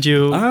did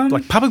you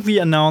like publicly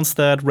announce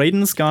that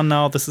Raiden's gone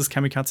now, this is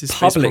Kamikaze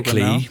Space Program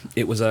now?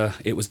 It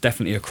was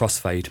definitely a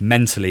crossfade.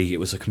 Mentally, it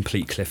was a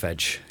complete cliff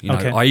edge. You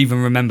know, I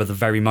even remember the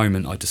very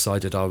moment I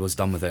decided I was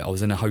done with it. I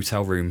was in a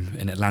hotel room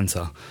in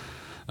Atlanta,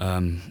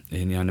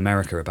 in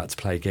America, about to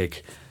play a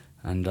gig.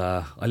 And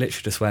I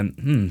literally just went,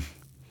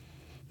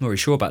 not really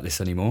sure about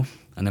this anymore.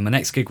 And then my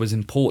next gig was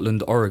in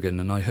Portland, Oregon,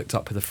 and I hooked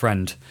up with a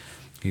friend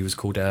who was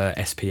called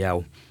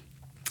SPL,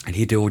 and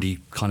he'd already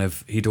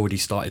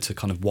started to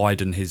kind of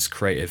widen his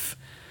creative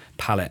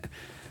palette,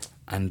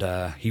 and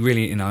he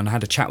really, and I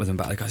had a chat with him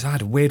about it. Guys, I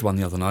had a weird one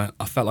the other night.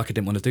 I felt like I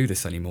didn't want to do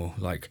this anymore,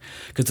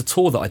 because the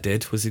tour that I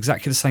did was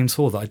exactly the same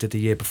tour that I did the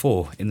year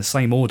before, in the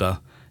same order,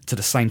 to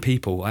the same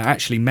people. I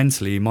actually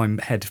mentally, in my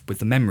head, with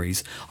the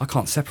memories, I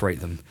can't separate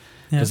them,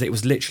 because it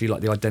was literally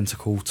like the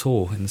identical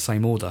tour in the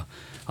same order.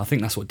 I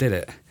think that's what did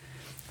it.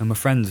 And my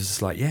friend was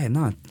just like, yeah,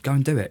 no, go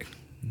and do it.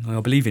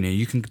 I believe in you.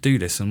 You can do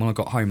this. And when I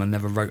got home, I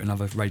never wrote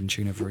another Raiden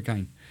tune ever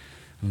again.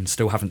 And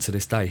still haven't to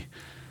this day.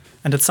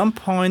 And at some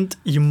point,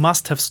 you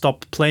must have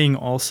stopped playing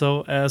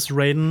also as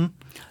Raiden.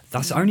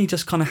 That's only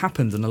just kind of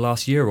happened in the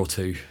last year or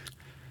two.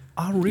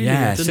 Oh, really?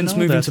 Yeah, since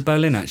moving to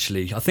Berlin,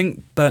 actually. I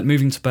think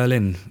moving to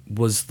Berlin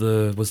was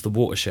the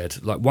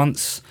watershed. Like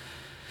once...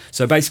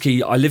 So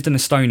basically, I lived in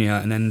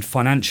Estonia, and then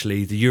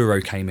financially, the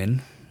euro came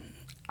in.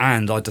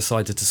 And I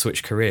decided to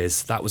switch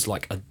careers. That was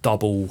like a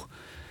double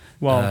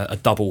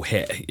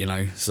hit, you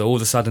know. So all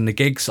of a sudden the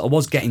gigs, I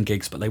was getting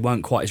gigs, but they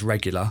weren't quite as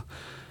regular.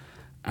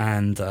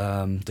 And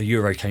the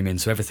euro came in,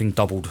 so everything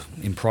doubled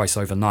in price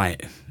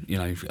overnight, you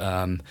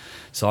know.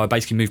 So I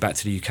basically moved back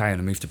to the UK, and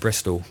I moved to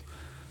Bristol.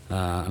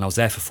 And I was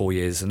there for 4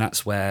 years, and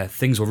that's where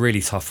things were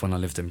really tough when I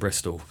lived in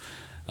Bristol.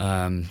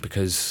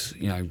 Because,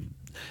 you know,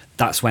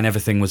 that's when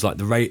everything was like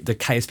the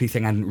KSP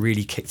thing hadn't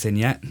really kicked in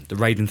yet. The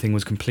Raiden thing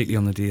was completely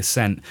on the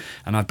ascent,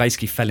 and I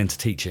basically fell into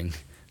teaching.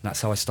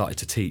 That's how I started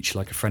to teach.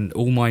 Like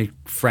all my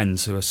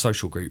friends who are a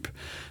social group,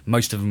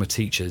 most of them were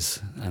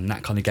teachers, and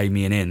that kind of gave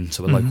me an in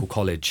to a local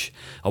college.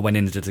 I went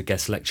in and did a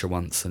guest lecture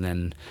once, and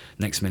then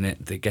next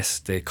minute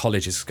the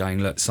college is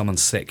going, look,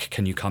 someone's sick,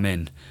 can you come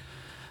in?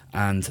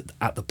 And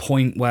at the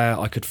point where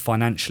I could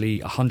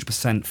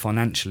 100%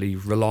 financially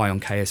rely on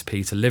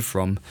KSP to live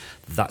from,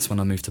 that's when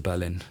I moved to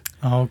Berlin.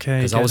 Okay.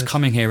 Because I was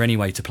coming here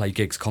anyway to play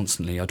gigs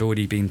constantly. I'd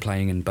already been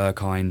playing in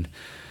Berghain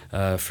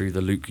through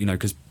the Luke, you know,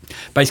 because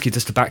basically,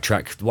 just to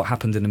backtrack, what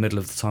happened in the middle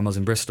of the time I was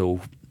in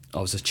Bristol, I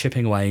was just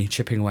chipping away at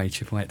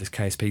this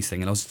KSP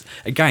thing. And I was,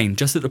 again,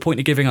 just at the point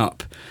of giving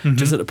up,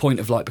 just at the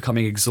point of like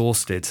becoming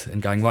exhausted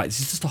and going, right,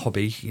 this is just a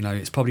hobby, you know,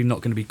 it's probably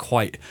not going to be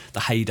quite the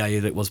heyday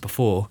that it was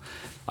before.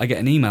 I get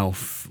an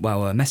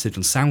a message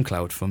on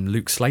SoundCloud from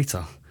Luke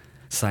Slater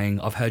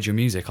saying, I've heard your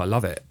music, I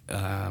love it,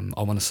 I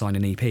want to sign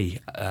an EP,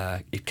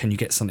 can you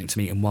get something to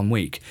me in 1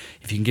 week?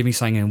 If you can give me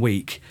something in a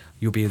week,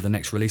 you'll be the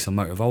next release on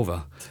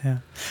Motovolva. Yeah.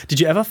 Did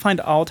you ever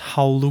find out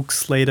how Luke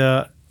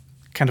Slater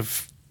kind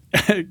of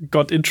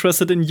got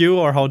interested in you,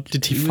 or how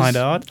did he find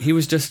out? He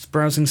was just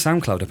browsing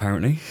SoundCloud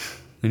apparently,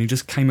 and he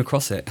just came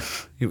across it.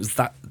 It was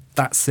that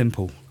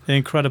simple.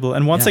 Incredible.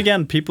 And once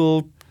again,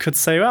 people could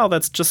say, well,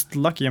 that's just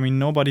lucky. I mean,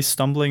 nobody's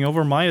stumbling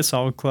over my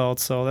SoundCloud,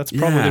 so that's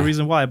probably the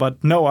reason why.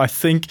 But no, I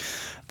think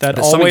that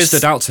always something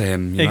stood out to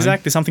him.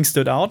 Exactly, something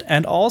stood out,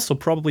 and also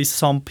probably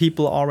some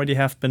people already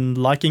have been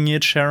liking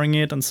it, sharing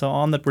it, and so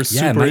on, that were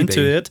super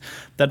into it,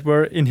 that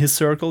were in his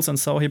circles, and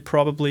so he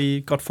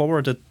probably got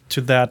forwarded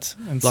to that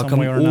in some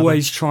way or another. I'm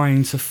always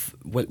trying to,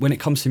 when it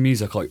comes to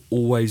music, I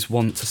always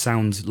want to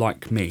sound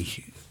like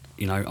me.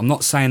 You know, I'm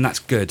not saying that's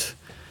good,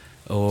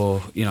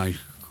 or you know.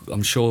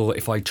 I'm sure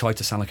if I tried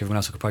to sound like everyone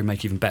else, I could probably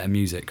make even better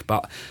music.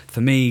 But for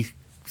me,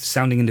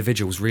 sounding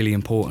individual is really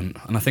important,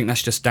 and I think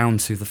that's just down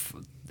to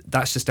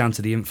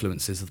the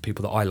influences of the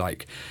people that I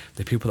like.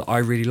 The people that I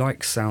really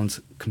like sound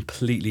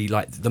completely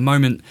like, the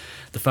moment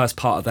the first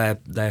part of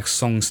their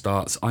song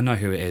starts, I know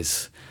who it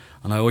is,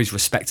 and I always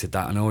respected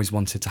that, and I always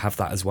wanted to have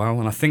that as well.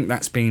 And I think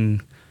that's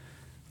been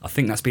I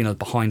think that's been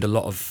behind a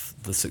lot of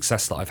the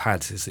success that I've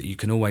had, is that you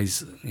can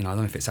always, I don't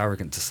know if it's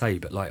arrogant to say,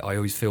 but like I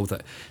always feel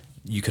that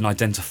you can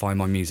identify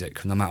my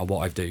music no matter what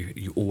I do.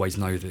 You always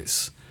know that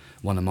it's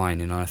one of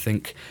mine, and I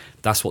think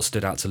that's what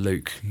stood out to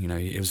Luke.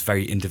 It was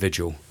very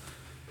individual.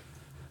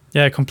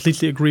 Yeah, I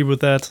completely agree with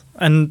that.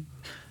 And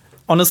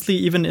honestly,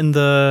 even in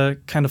the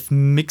kind of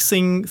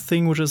mixing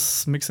thing, which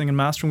is mixing and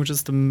mastering, which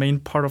is the main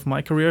part of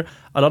my career,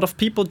 a lot of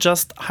people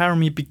just hire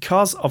me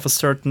because of a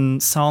certain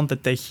sound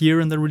that they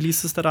hear in the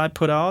releases that I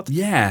put out.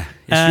 Yeah,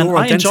 it's and your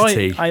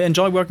identity. I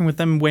enjoy working with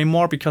them way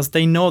more because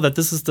they know that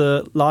this is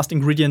the last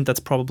ingredient that's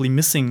probably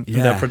missing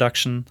in their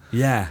production.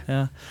 Yeah.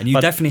 And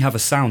you definitely have a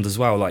sound as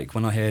well. Like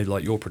when I hear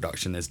like your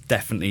production, there's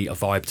definitely a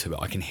vibe to it.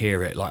 I can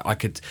hear it.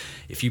 Like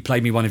if you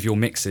play me one of your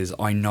mixes,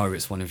 I know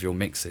it's one of your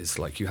mixes.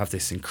 Like you have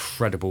this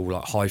incredible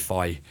like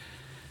hi-fi.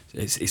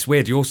 It's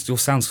weird. Your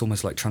sound's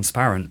almost like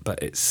transparent, but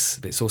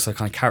it's also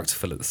kind of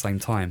characterful at the same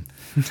time.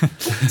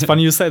 It's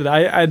funny you say that.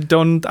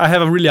 I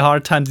have a really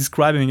hard time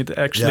describing it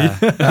actually.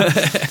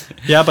 Yeah.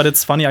 Yeah, but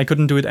it's funny. I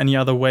couldn't do it any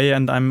other way,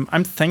 and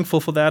I'm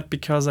thankful for that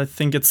because I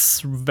think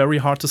it's very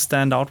hard to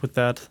stand out with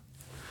that.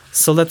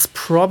 So let's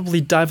probably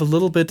dive a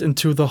little bit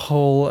into the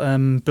whole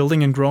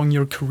building and growing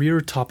your career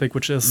topic,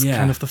 which is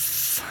kind of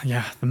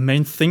the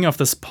main thing of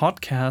this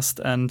podcast.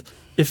 And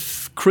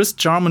if Chris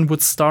Jarman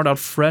would start out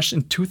fresh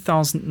in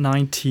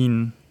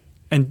 2019,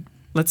 and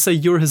let's say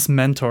you're his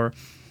mentor,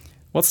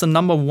 what's the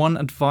number one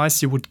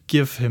advice you would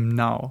give him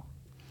now?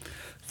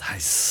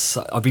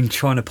 I've been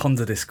trying to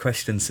ponder this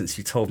question since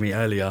you told me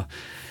earlier,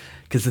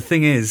 because the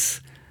thing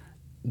is,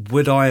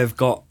 would I have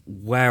got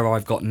where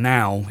I've got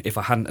now if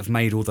I hadn't have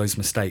made all those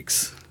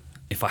mistakes?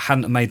 If I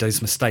hadn't have made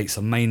those mistakes,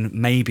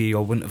 maybe I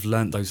wouldn't have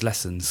learnt those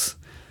lessons.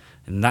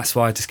 And that's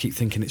why I just keep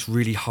thinking it's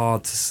really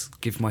hard to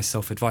give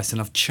myself advice.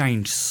 And I've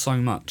changed so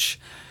much.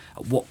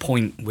 At what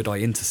point would I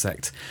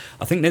intersect?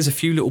 I think there's a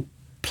few little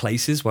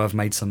places where I've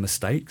made some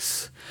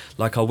mistakes.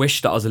 Like I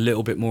wish that I was a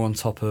little bit more on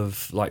top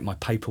of like my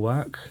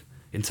paperwork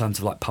in terms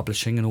of like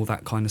publishing and all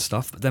that kind of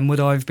stuff. But then would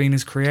I have been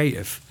as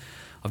creative?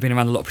 I've been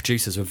around a lot of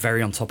producers who are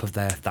very on top of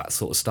that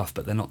sort of stuff,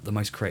 but they're not the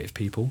most creative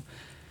people.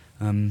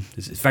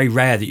 It's very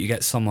rare that you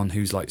get someone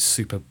who's like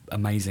super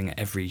amazing at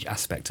every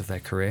aspect of their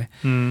career.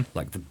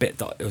 Like the bit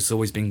that has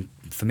always been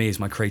for me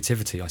is my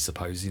creativity, I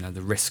suppose,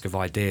 the risk of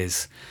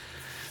ideas.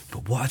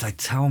 But what did I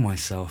tell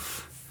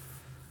myself?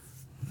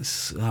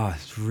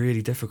 It's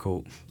really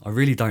difficult. I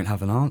really don't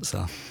have an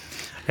answer.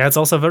 Yeah, it's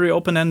also a very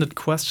open-ended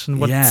question.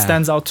 What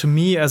stands out to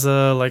me as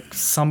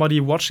somebody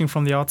watching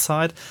from the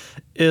outside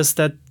is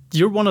that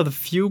you're one of the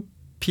few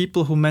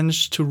people who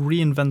managed to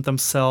reinvent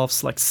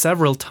themselves like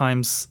several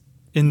times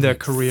in their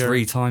career.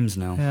 3 times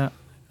now. Yeah.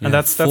 And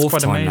that's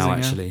quite amazing. Now,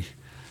 actually.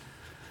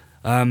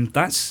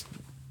 That's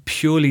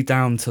purely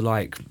down to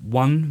like,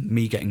 one,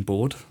 me getting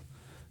bored.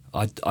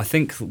 I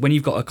think when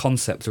you've got a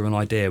concept or an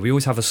idea, we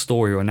always have a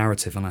story or a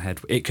narrative in our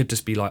head. It could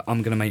just be like,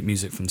 I'm going to make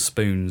music from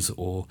spoons,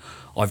 or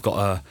I've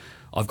got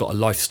a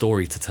life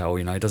story to tell,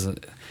 it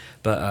doesn't,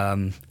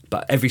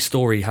 but every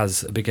story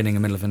has a beginning, a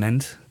middle, and an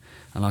end.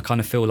 And I kind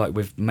of feel like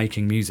with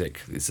making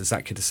music, it's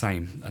exactly the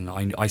same. And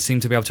I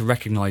seem to be able to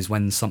recognise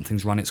when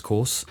something's run its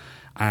course.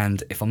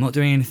 And if I'm not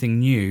doing anything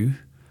new,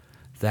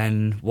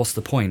 then what's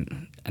the point?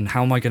 And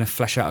how am I going to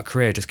flesh out a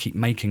career, just keep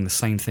making the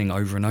same thing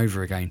over and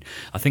over again?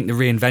 I think the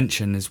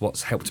reinvention is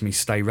what's helped me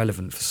stay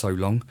relevant for so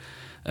long.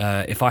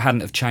 If I hadn't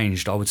have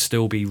changed, I would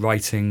still be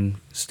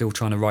still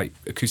trying to write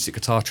acoustic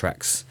guitar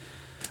tracks.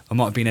 I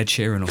might have been Ed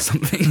Sheeran or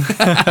something.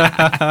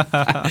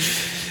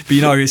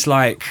 But it's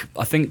like,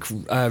 I think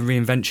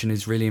reinvention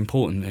is really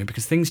important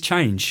because things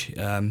change.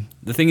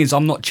 The thing is,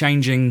 I'm not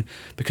changing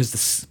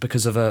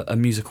because of a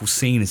musical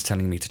scene is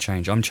telling me to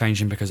change. I'm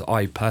changing because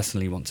I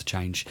personally want to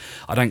change.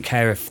 I don't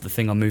care if the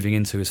thing I'm moving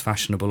into is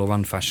fashionable or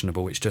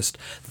unfashionable. It's just,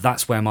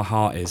 that's where my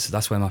heart is.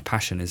 That's where my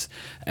passion is.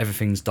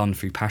 Everything's done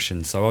through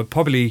passion. So I'd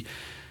probably,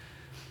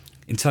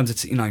 in terms of,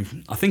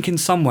 I think in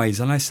some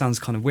ways, I know it sounds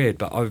kind of weird,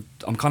 but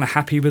I'm kind of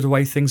happy with the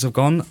way things have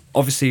gone.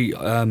 Obviously,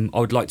 I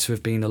would like to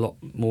have been a lot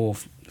more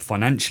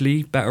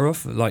financially better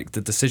off. Like the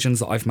decisions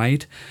that I've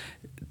made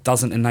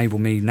doesn't enable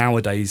me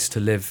nowadays to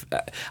live.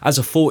 As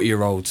a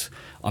 40-year-old,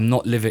 I'm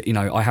not living,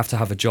 I have to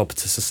have a job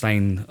to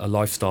sustain a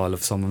lifestyle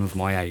of someone of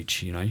my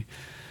age,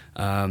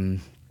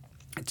 I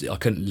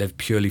couldn't live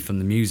purely from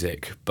the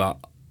music, but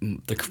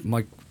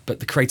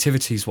the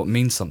creativity is what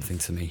means something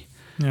to me.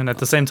 And at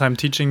the same time,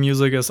 teaching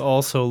music is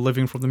also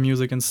living from the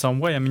music in some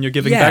way. I mean, you're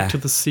giving back to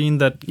the scene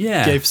that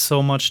gave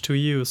so much to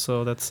you.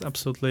 So that's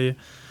absolutely,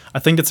 I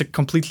think it's a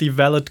completely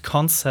valid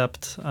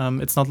concept.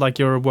 It's not like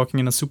you're working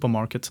in a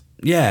supermarket.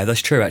 Yeah, that's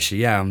true,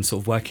 actually. Yeah, I'm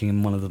sort of working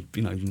in one of the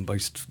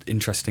most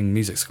interesting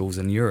music schools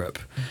in Europe.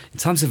 In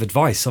terms of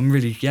advice, I'm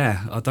really,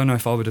 I don't know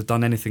if I would have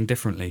done anything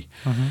differently.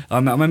 I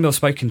remember I was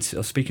speaking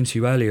to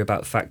you earlier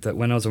about the fact that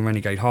when I was on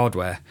Renegade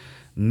Hardware,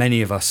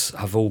 many of us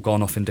have all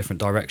gone off in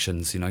different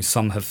directions.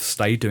 Some have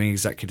stayed doing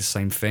exactly the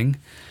same thing.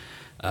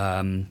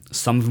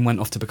 Some of them went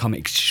off to become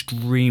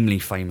extremely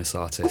famous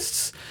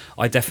artists.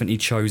 I definitely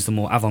chose the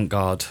more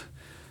avant-garde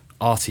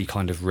arty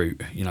kind of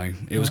route, you know.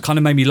 It was kind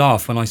of made me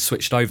laugh when I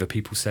switched over.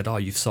 People said, "Oh,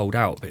 you've sold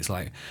out," but it's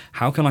like,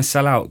 how can I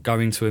sell out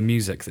going to a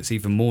music that's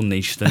even more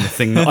niche than the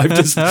thing that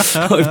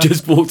I've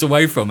just walked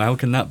away from? How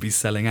can that be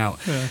selling out?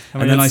 Yeah.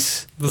 And then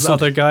this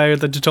other guy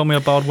that you told me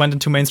about went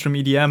into mainstream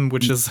EDM,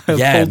 which is a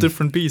whole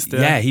different beast.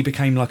 Yeah, he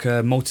became like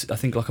a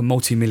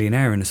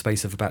multi-millionaire in the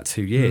space of about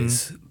 2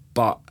 years.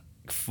 But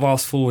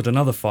fast forward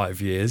another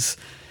 5 years,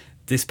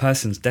 this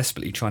person's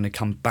desperately trying to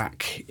come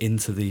back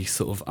into the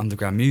sort of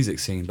underground music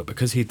scene, but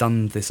because he'd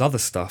done this other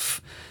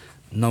stuff,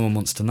 no one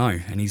wants to know,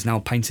 and he's now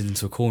painted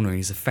into a corner and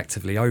he's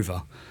effectively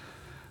over.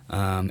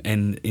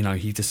 And you know,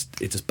 it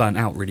just burnt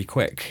out really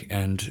quick.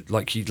 And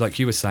like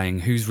you were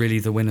saying, who's really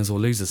the winners or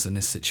losers in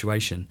this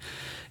situation?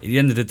 At the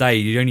end of the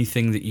day, the only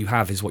thing that you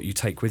have is what you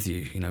take with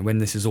you. You know, when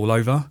this is all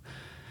over,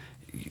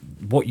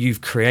 what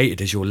you've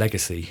created is your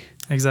legacy.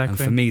 Exactly. And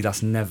for me,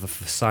 that's never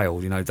for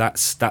sale. You know,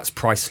 that's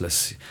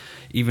priceless.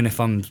 Even if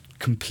I'm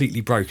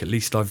completely broke, at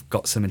least I've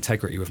got some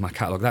integrity with my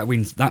catalogue.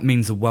 That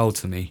means the world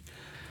to me.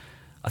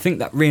 I think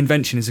that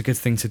reinvention is a good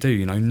thing to do.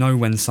 You know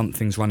when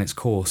something's run its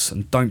course,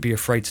 and don't be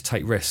afraid to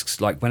take risks.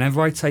 Like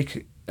whenever I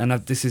take, and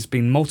this has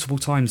been multiple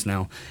times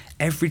now,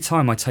 every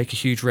time I take a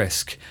huge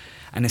risk,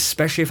 and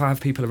especially if I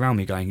have people around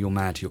me going, "You're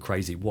mad, you're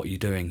crazy, what are you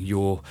doing?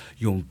 You're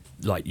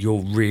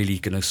really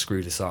gonna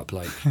screw this up.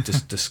 Like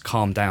just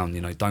calm down. You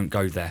know, don't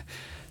go there."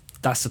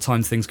 That's the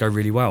time things go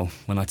really well,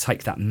 when I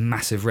take that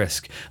massive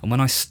risk. And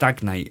when I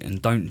stagnate and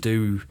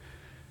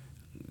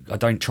I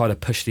don't try to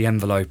push the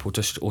envelope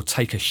or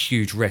take a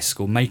huge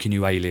risk or make a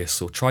new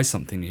alias or try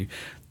something new,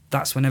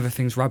 that's when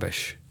everything's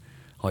rubbish.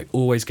 I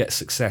always get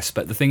success.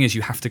 But the thing is,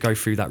 you have to go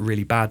through that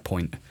really bad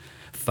point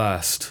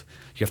first.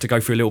 You have to go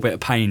through a little bit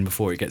of pain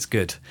before it gets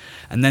good.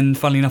 And then,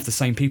 funnily enough, the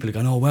same people are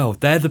going, "Oh, well,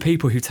 they're the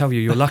people who tell you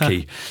you're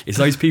lucky." It's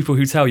those people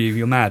who tell you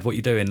you're mad, what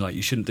you're doing, like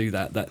you shouldn't do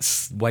that.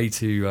 That's way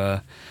too...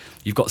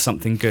 You've got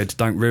something good,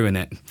 don't ruin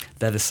it.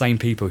 They're the same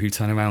people who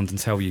turn around and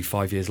tell you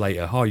 5 years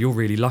later, "Oh, you're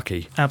really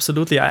lucky."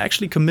 Absolutely. I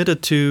actually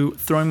committed to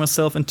throwing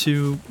myself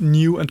into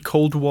new and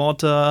cold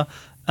water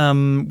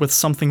with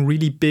something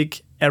really big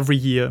every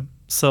year.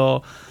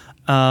 So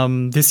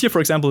this year, for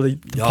example, the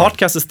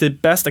podcast is the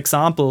best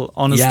example,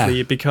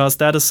 honestly, because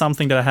that is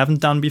something that I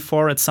haven't done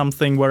before. It's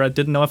something where I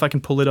didn't know if I can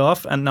pull it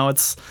off, and now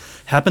it's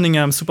happening.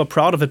 I'm super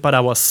proud of it, but I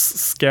was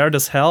scared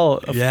as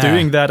hell of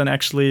doing that and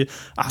actually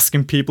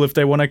asking people if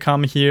they want to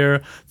come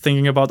here,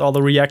 thinking about all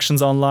the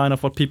reactions online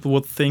of what people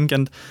would think.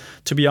 And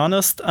to be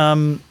honest,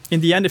 in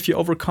the end, if you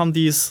overcome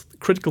these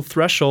critical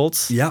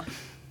thresholds,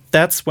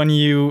 that's when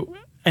you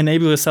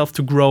enable yourself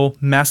to grow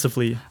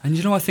massively. And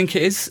you know what I think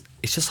it is?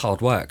 It's just hard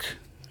work.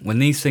 When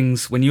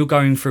you're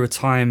going through a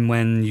time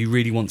when you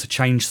really want to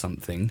change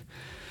something,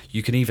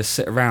 you can either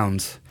sit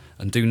around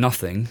and do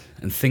nothing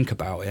and think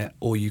about it,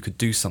 or you could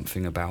do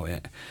something about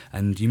it,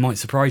 and you might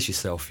surprise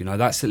yourself. You know,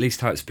 that's at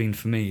least how it's been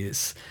for me.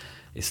 It's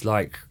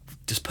like,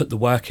 just put the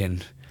work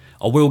in.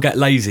 I will get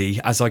lazy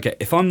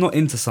if I'm not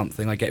into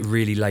something, I get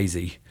really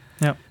lazy.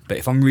 Yeah. But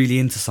if I'm really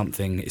into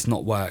something, it's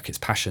not work, it's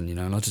passion, you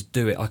know, and I just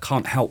do it. I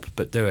can't help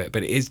but do it.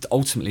 But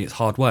ultimately it's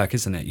hard work,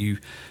 isn't it? You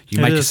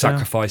make a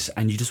sacrifice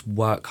and you just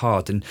work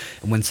hard. And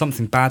when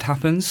something bad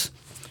happens,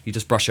 you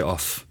just brush it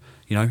off.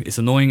 You know, it's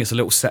annoying, it's a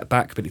little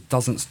setback, but it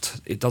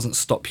doesn't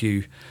stop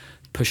you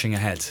pushing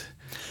ahead.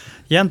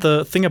 Yeah, and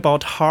the thing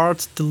about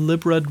hard,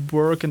 deliberate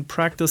work and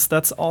practice,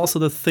 that's also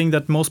the thing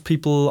that most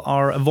people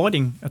are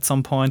avoiding at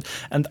some point.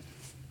 And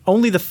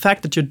only the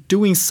fact that you're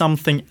doing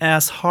something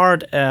as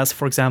hard as,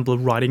 for example,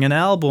 writing an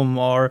album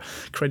or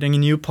creating a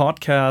new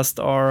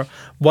podcast or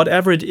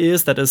whatever it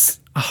is that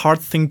is a hard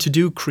thing to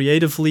do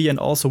creatively and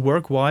also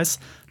work-wise,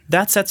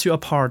 that sets you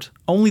apart.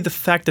 Only the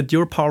fact that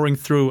you're powering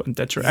through and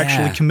that you're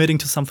actually committing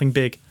to something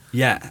big.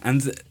 Yeah,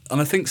 and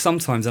I think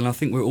sometimes, and I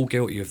think we're all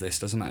guilty of this,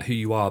 doesn't matter who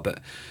you are, but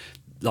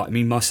like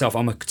me, myself,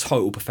 I'm a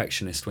total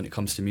perfectionist when it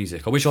comes to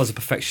music. I wish I was a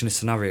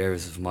perfectionist in other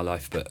areas of my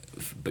life,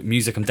 but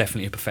music, I'm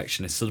definitely a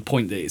perfectionist, to the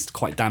point that it's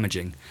quite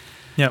damaging.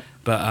 Yeah,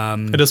 but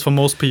it is for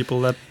most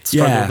people that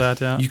struggle with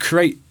that. Yeah, you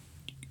create.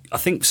 I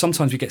think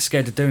sometimes we get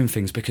scared of doing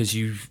things because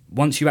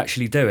once you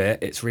actually do it,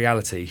 it's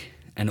reality,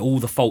 and all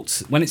the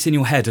faults. When it's in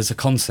your head as a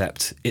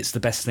concept, it's the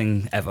best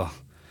thing ever.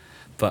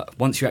 But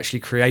once you actually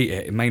create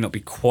it, it may not be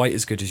quite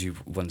as good as you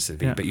want it to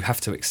be, but you have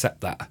to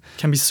accept that.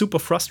 Can be super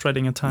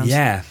frustrating at times.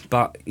 Yeah,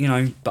 but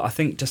I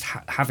think just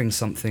having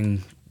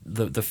something,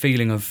 the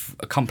feeling of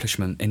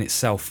accomplishment in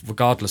itself,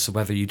 regardless of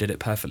whether you did it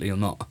perfectly or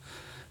not,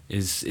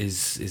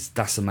 is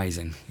that's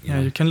amazing.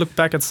 You can look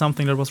back at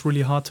something that was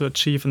really hard to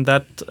achieve, and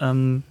that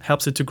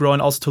helps you to grow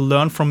and also to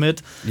learn from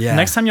it. Yeah.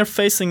 Next time you're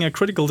facing a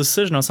critical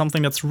decision or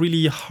something that's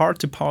really hard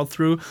to power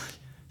through,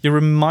 you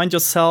remind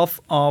yourself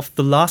of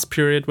the last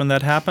period when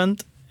that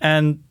happened,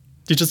 and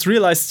you just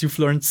realize you've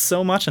learned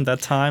so much in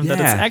that time that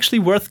it's actually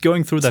worth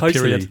going through that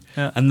period.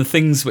 Yeah. And the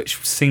things which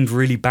seemed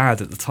really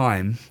bad at the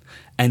time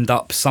end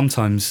up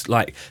sometimes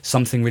like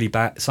something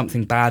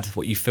bad.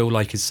 What you feel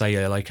like is, say,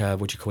 what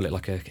do you call it,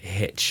 like a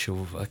hitch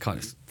or a kind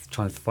of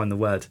trying to find the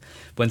word.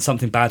 When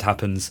something bad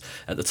happens,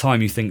 at the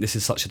time you think this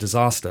is such a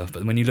disaster,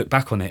 but when you look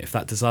back on it, if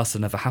that disaster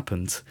never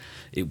happened,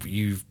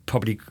 you've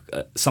probably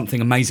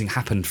something amazing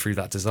happened through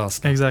that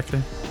disaster.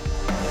 Exactly.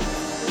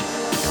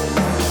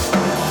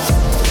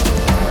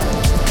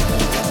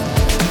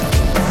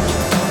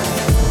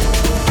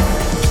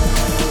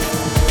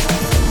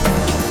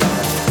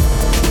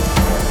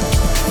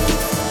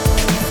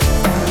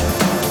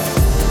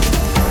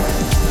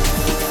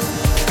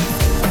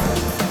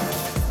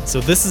 So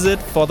this is it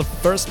for the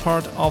first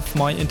part of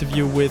my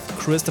interview with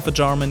Christopher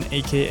Jarman,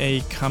 aka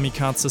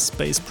Kamikaze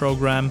Space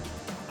Program.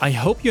 I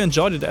hope you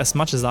enjoyed it as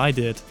much as I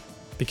did,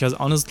 because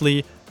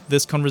honestly,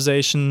 this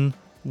conversation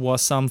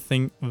was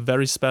something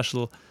very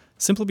special,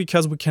 simply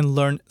because we can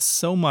learn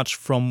so much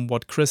from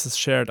what Chris has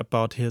shared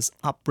about his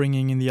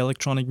upbringing in the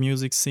electronic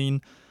music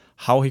scene,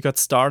 how he got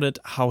started,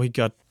 how he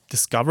got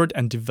discovered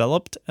and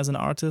developed as an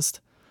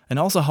artist, and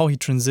also how he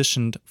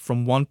transitioned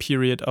from one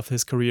period of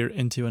his career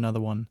into another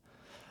one.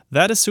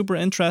 That is super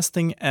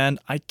interesting, and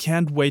I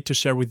can't wait to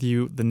share with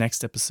you the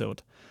next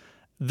episode.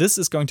 This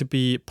is going to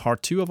be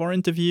part 2 of our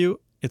interview.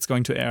 It's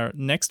going to air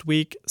next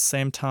week,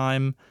 same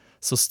time,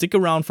 so stick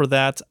around for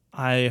that.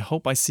 I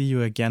hope I see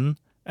you again.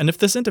 And if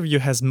this interview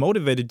has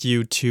motivated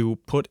you to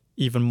put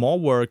even more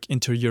work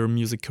into your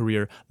music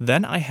career,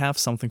 then I have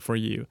something for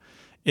you.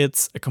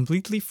 It's a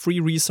completely free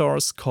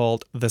resource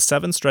called The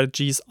 7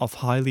 Strategies of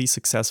Highly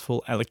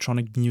Successful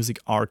Electronic Music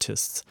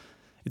Artists.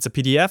 It's a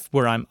PDF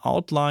where I'm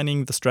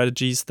outlining the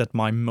strategies that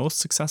my most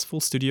successful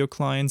studio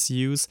clients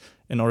use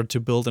in order to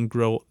build and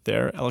grow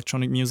their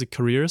electronic music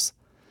careers.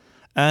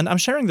 And I'm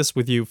sharing this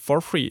with you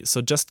for free,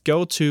 so just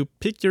go to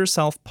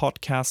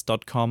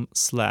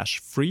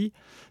pickyourselfpodcast.com/free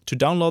to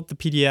download the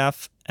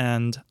PDF,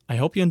 and I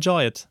hope you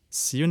enjoy it.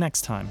 See you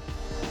next time.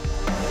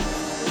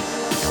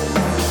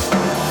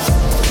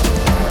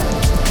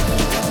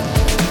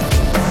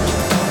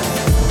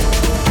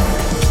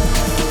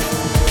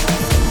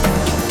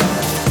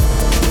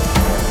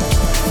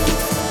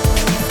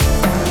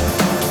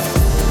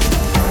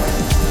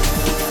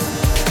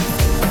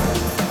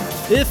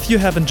 If you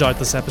have enjoyed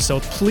this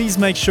episode, please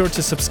make sure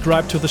to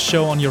subscribe to the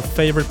show on your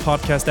favorite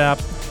podcast app.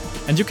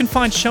 And you can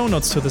find show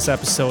notes to this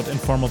episode in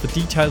form of a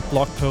detailed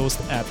blog post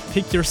at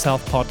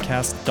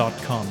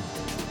pickyourselfpodcast.com.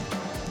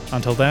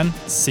 Until then,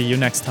 see you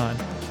next time.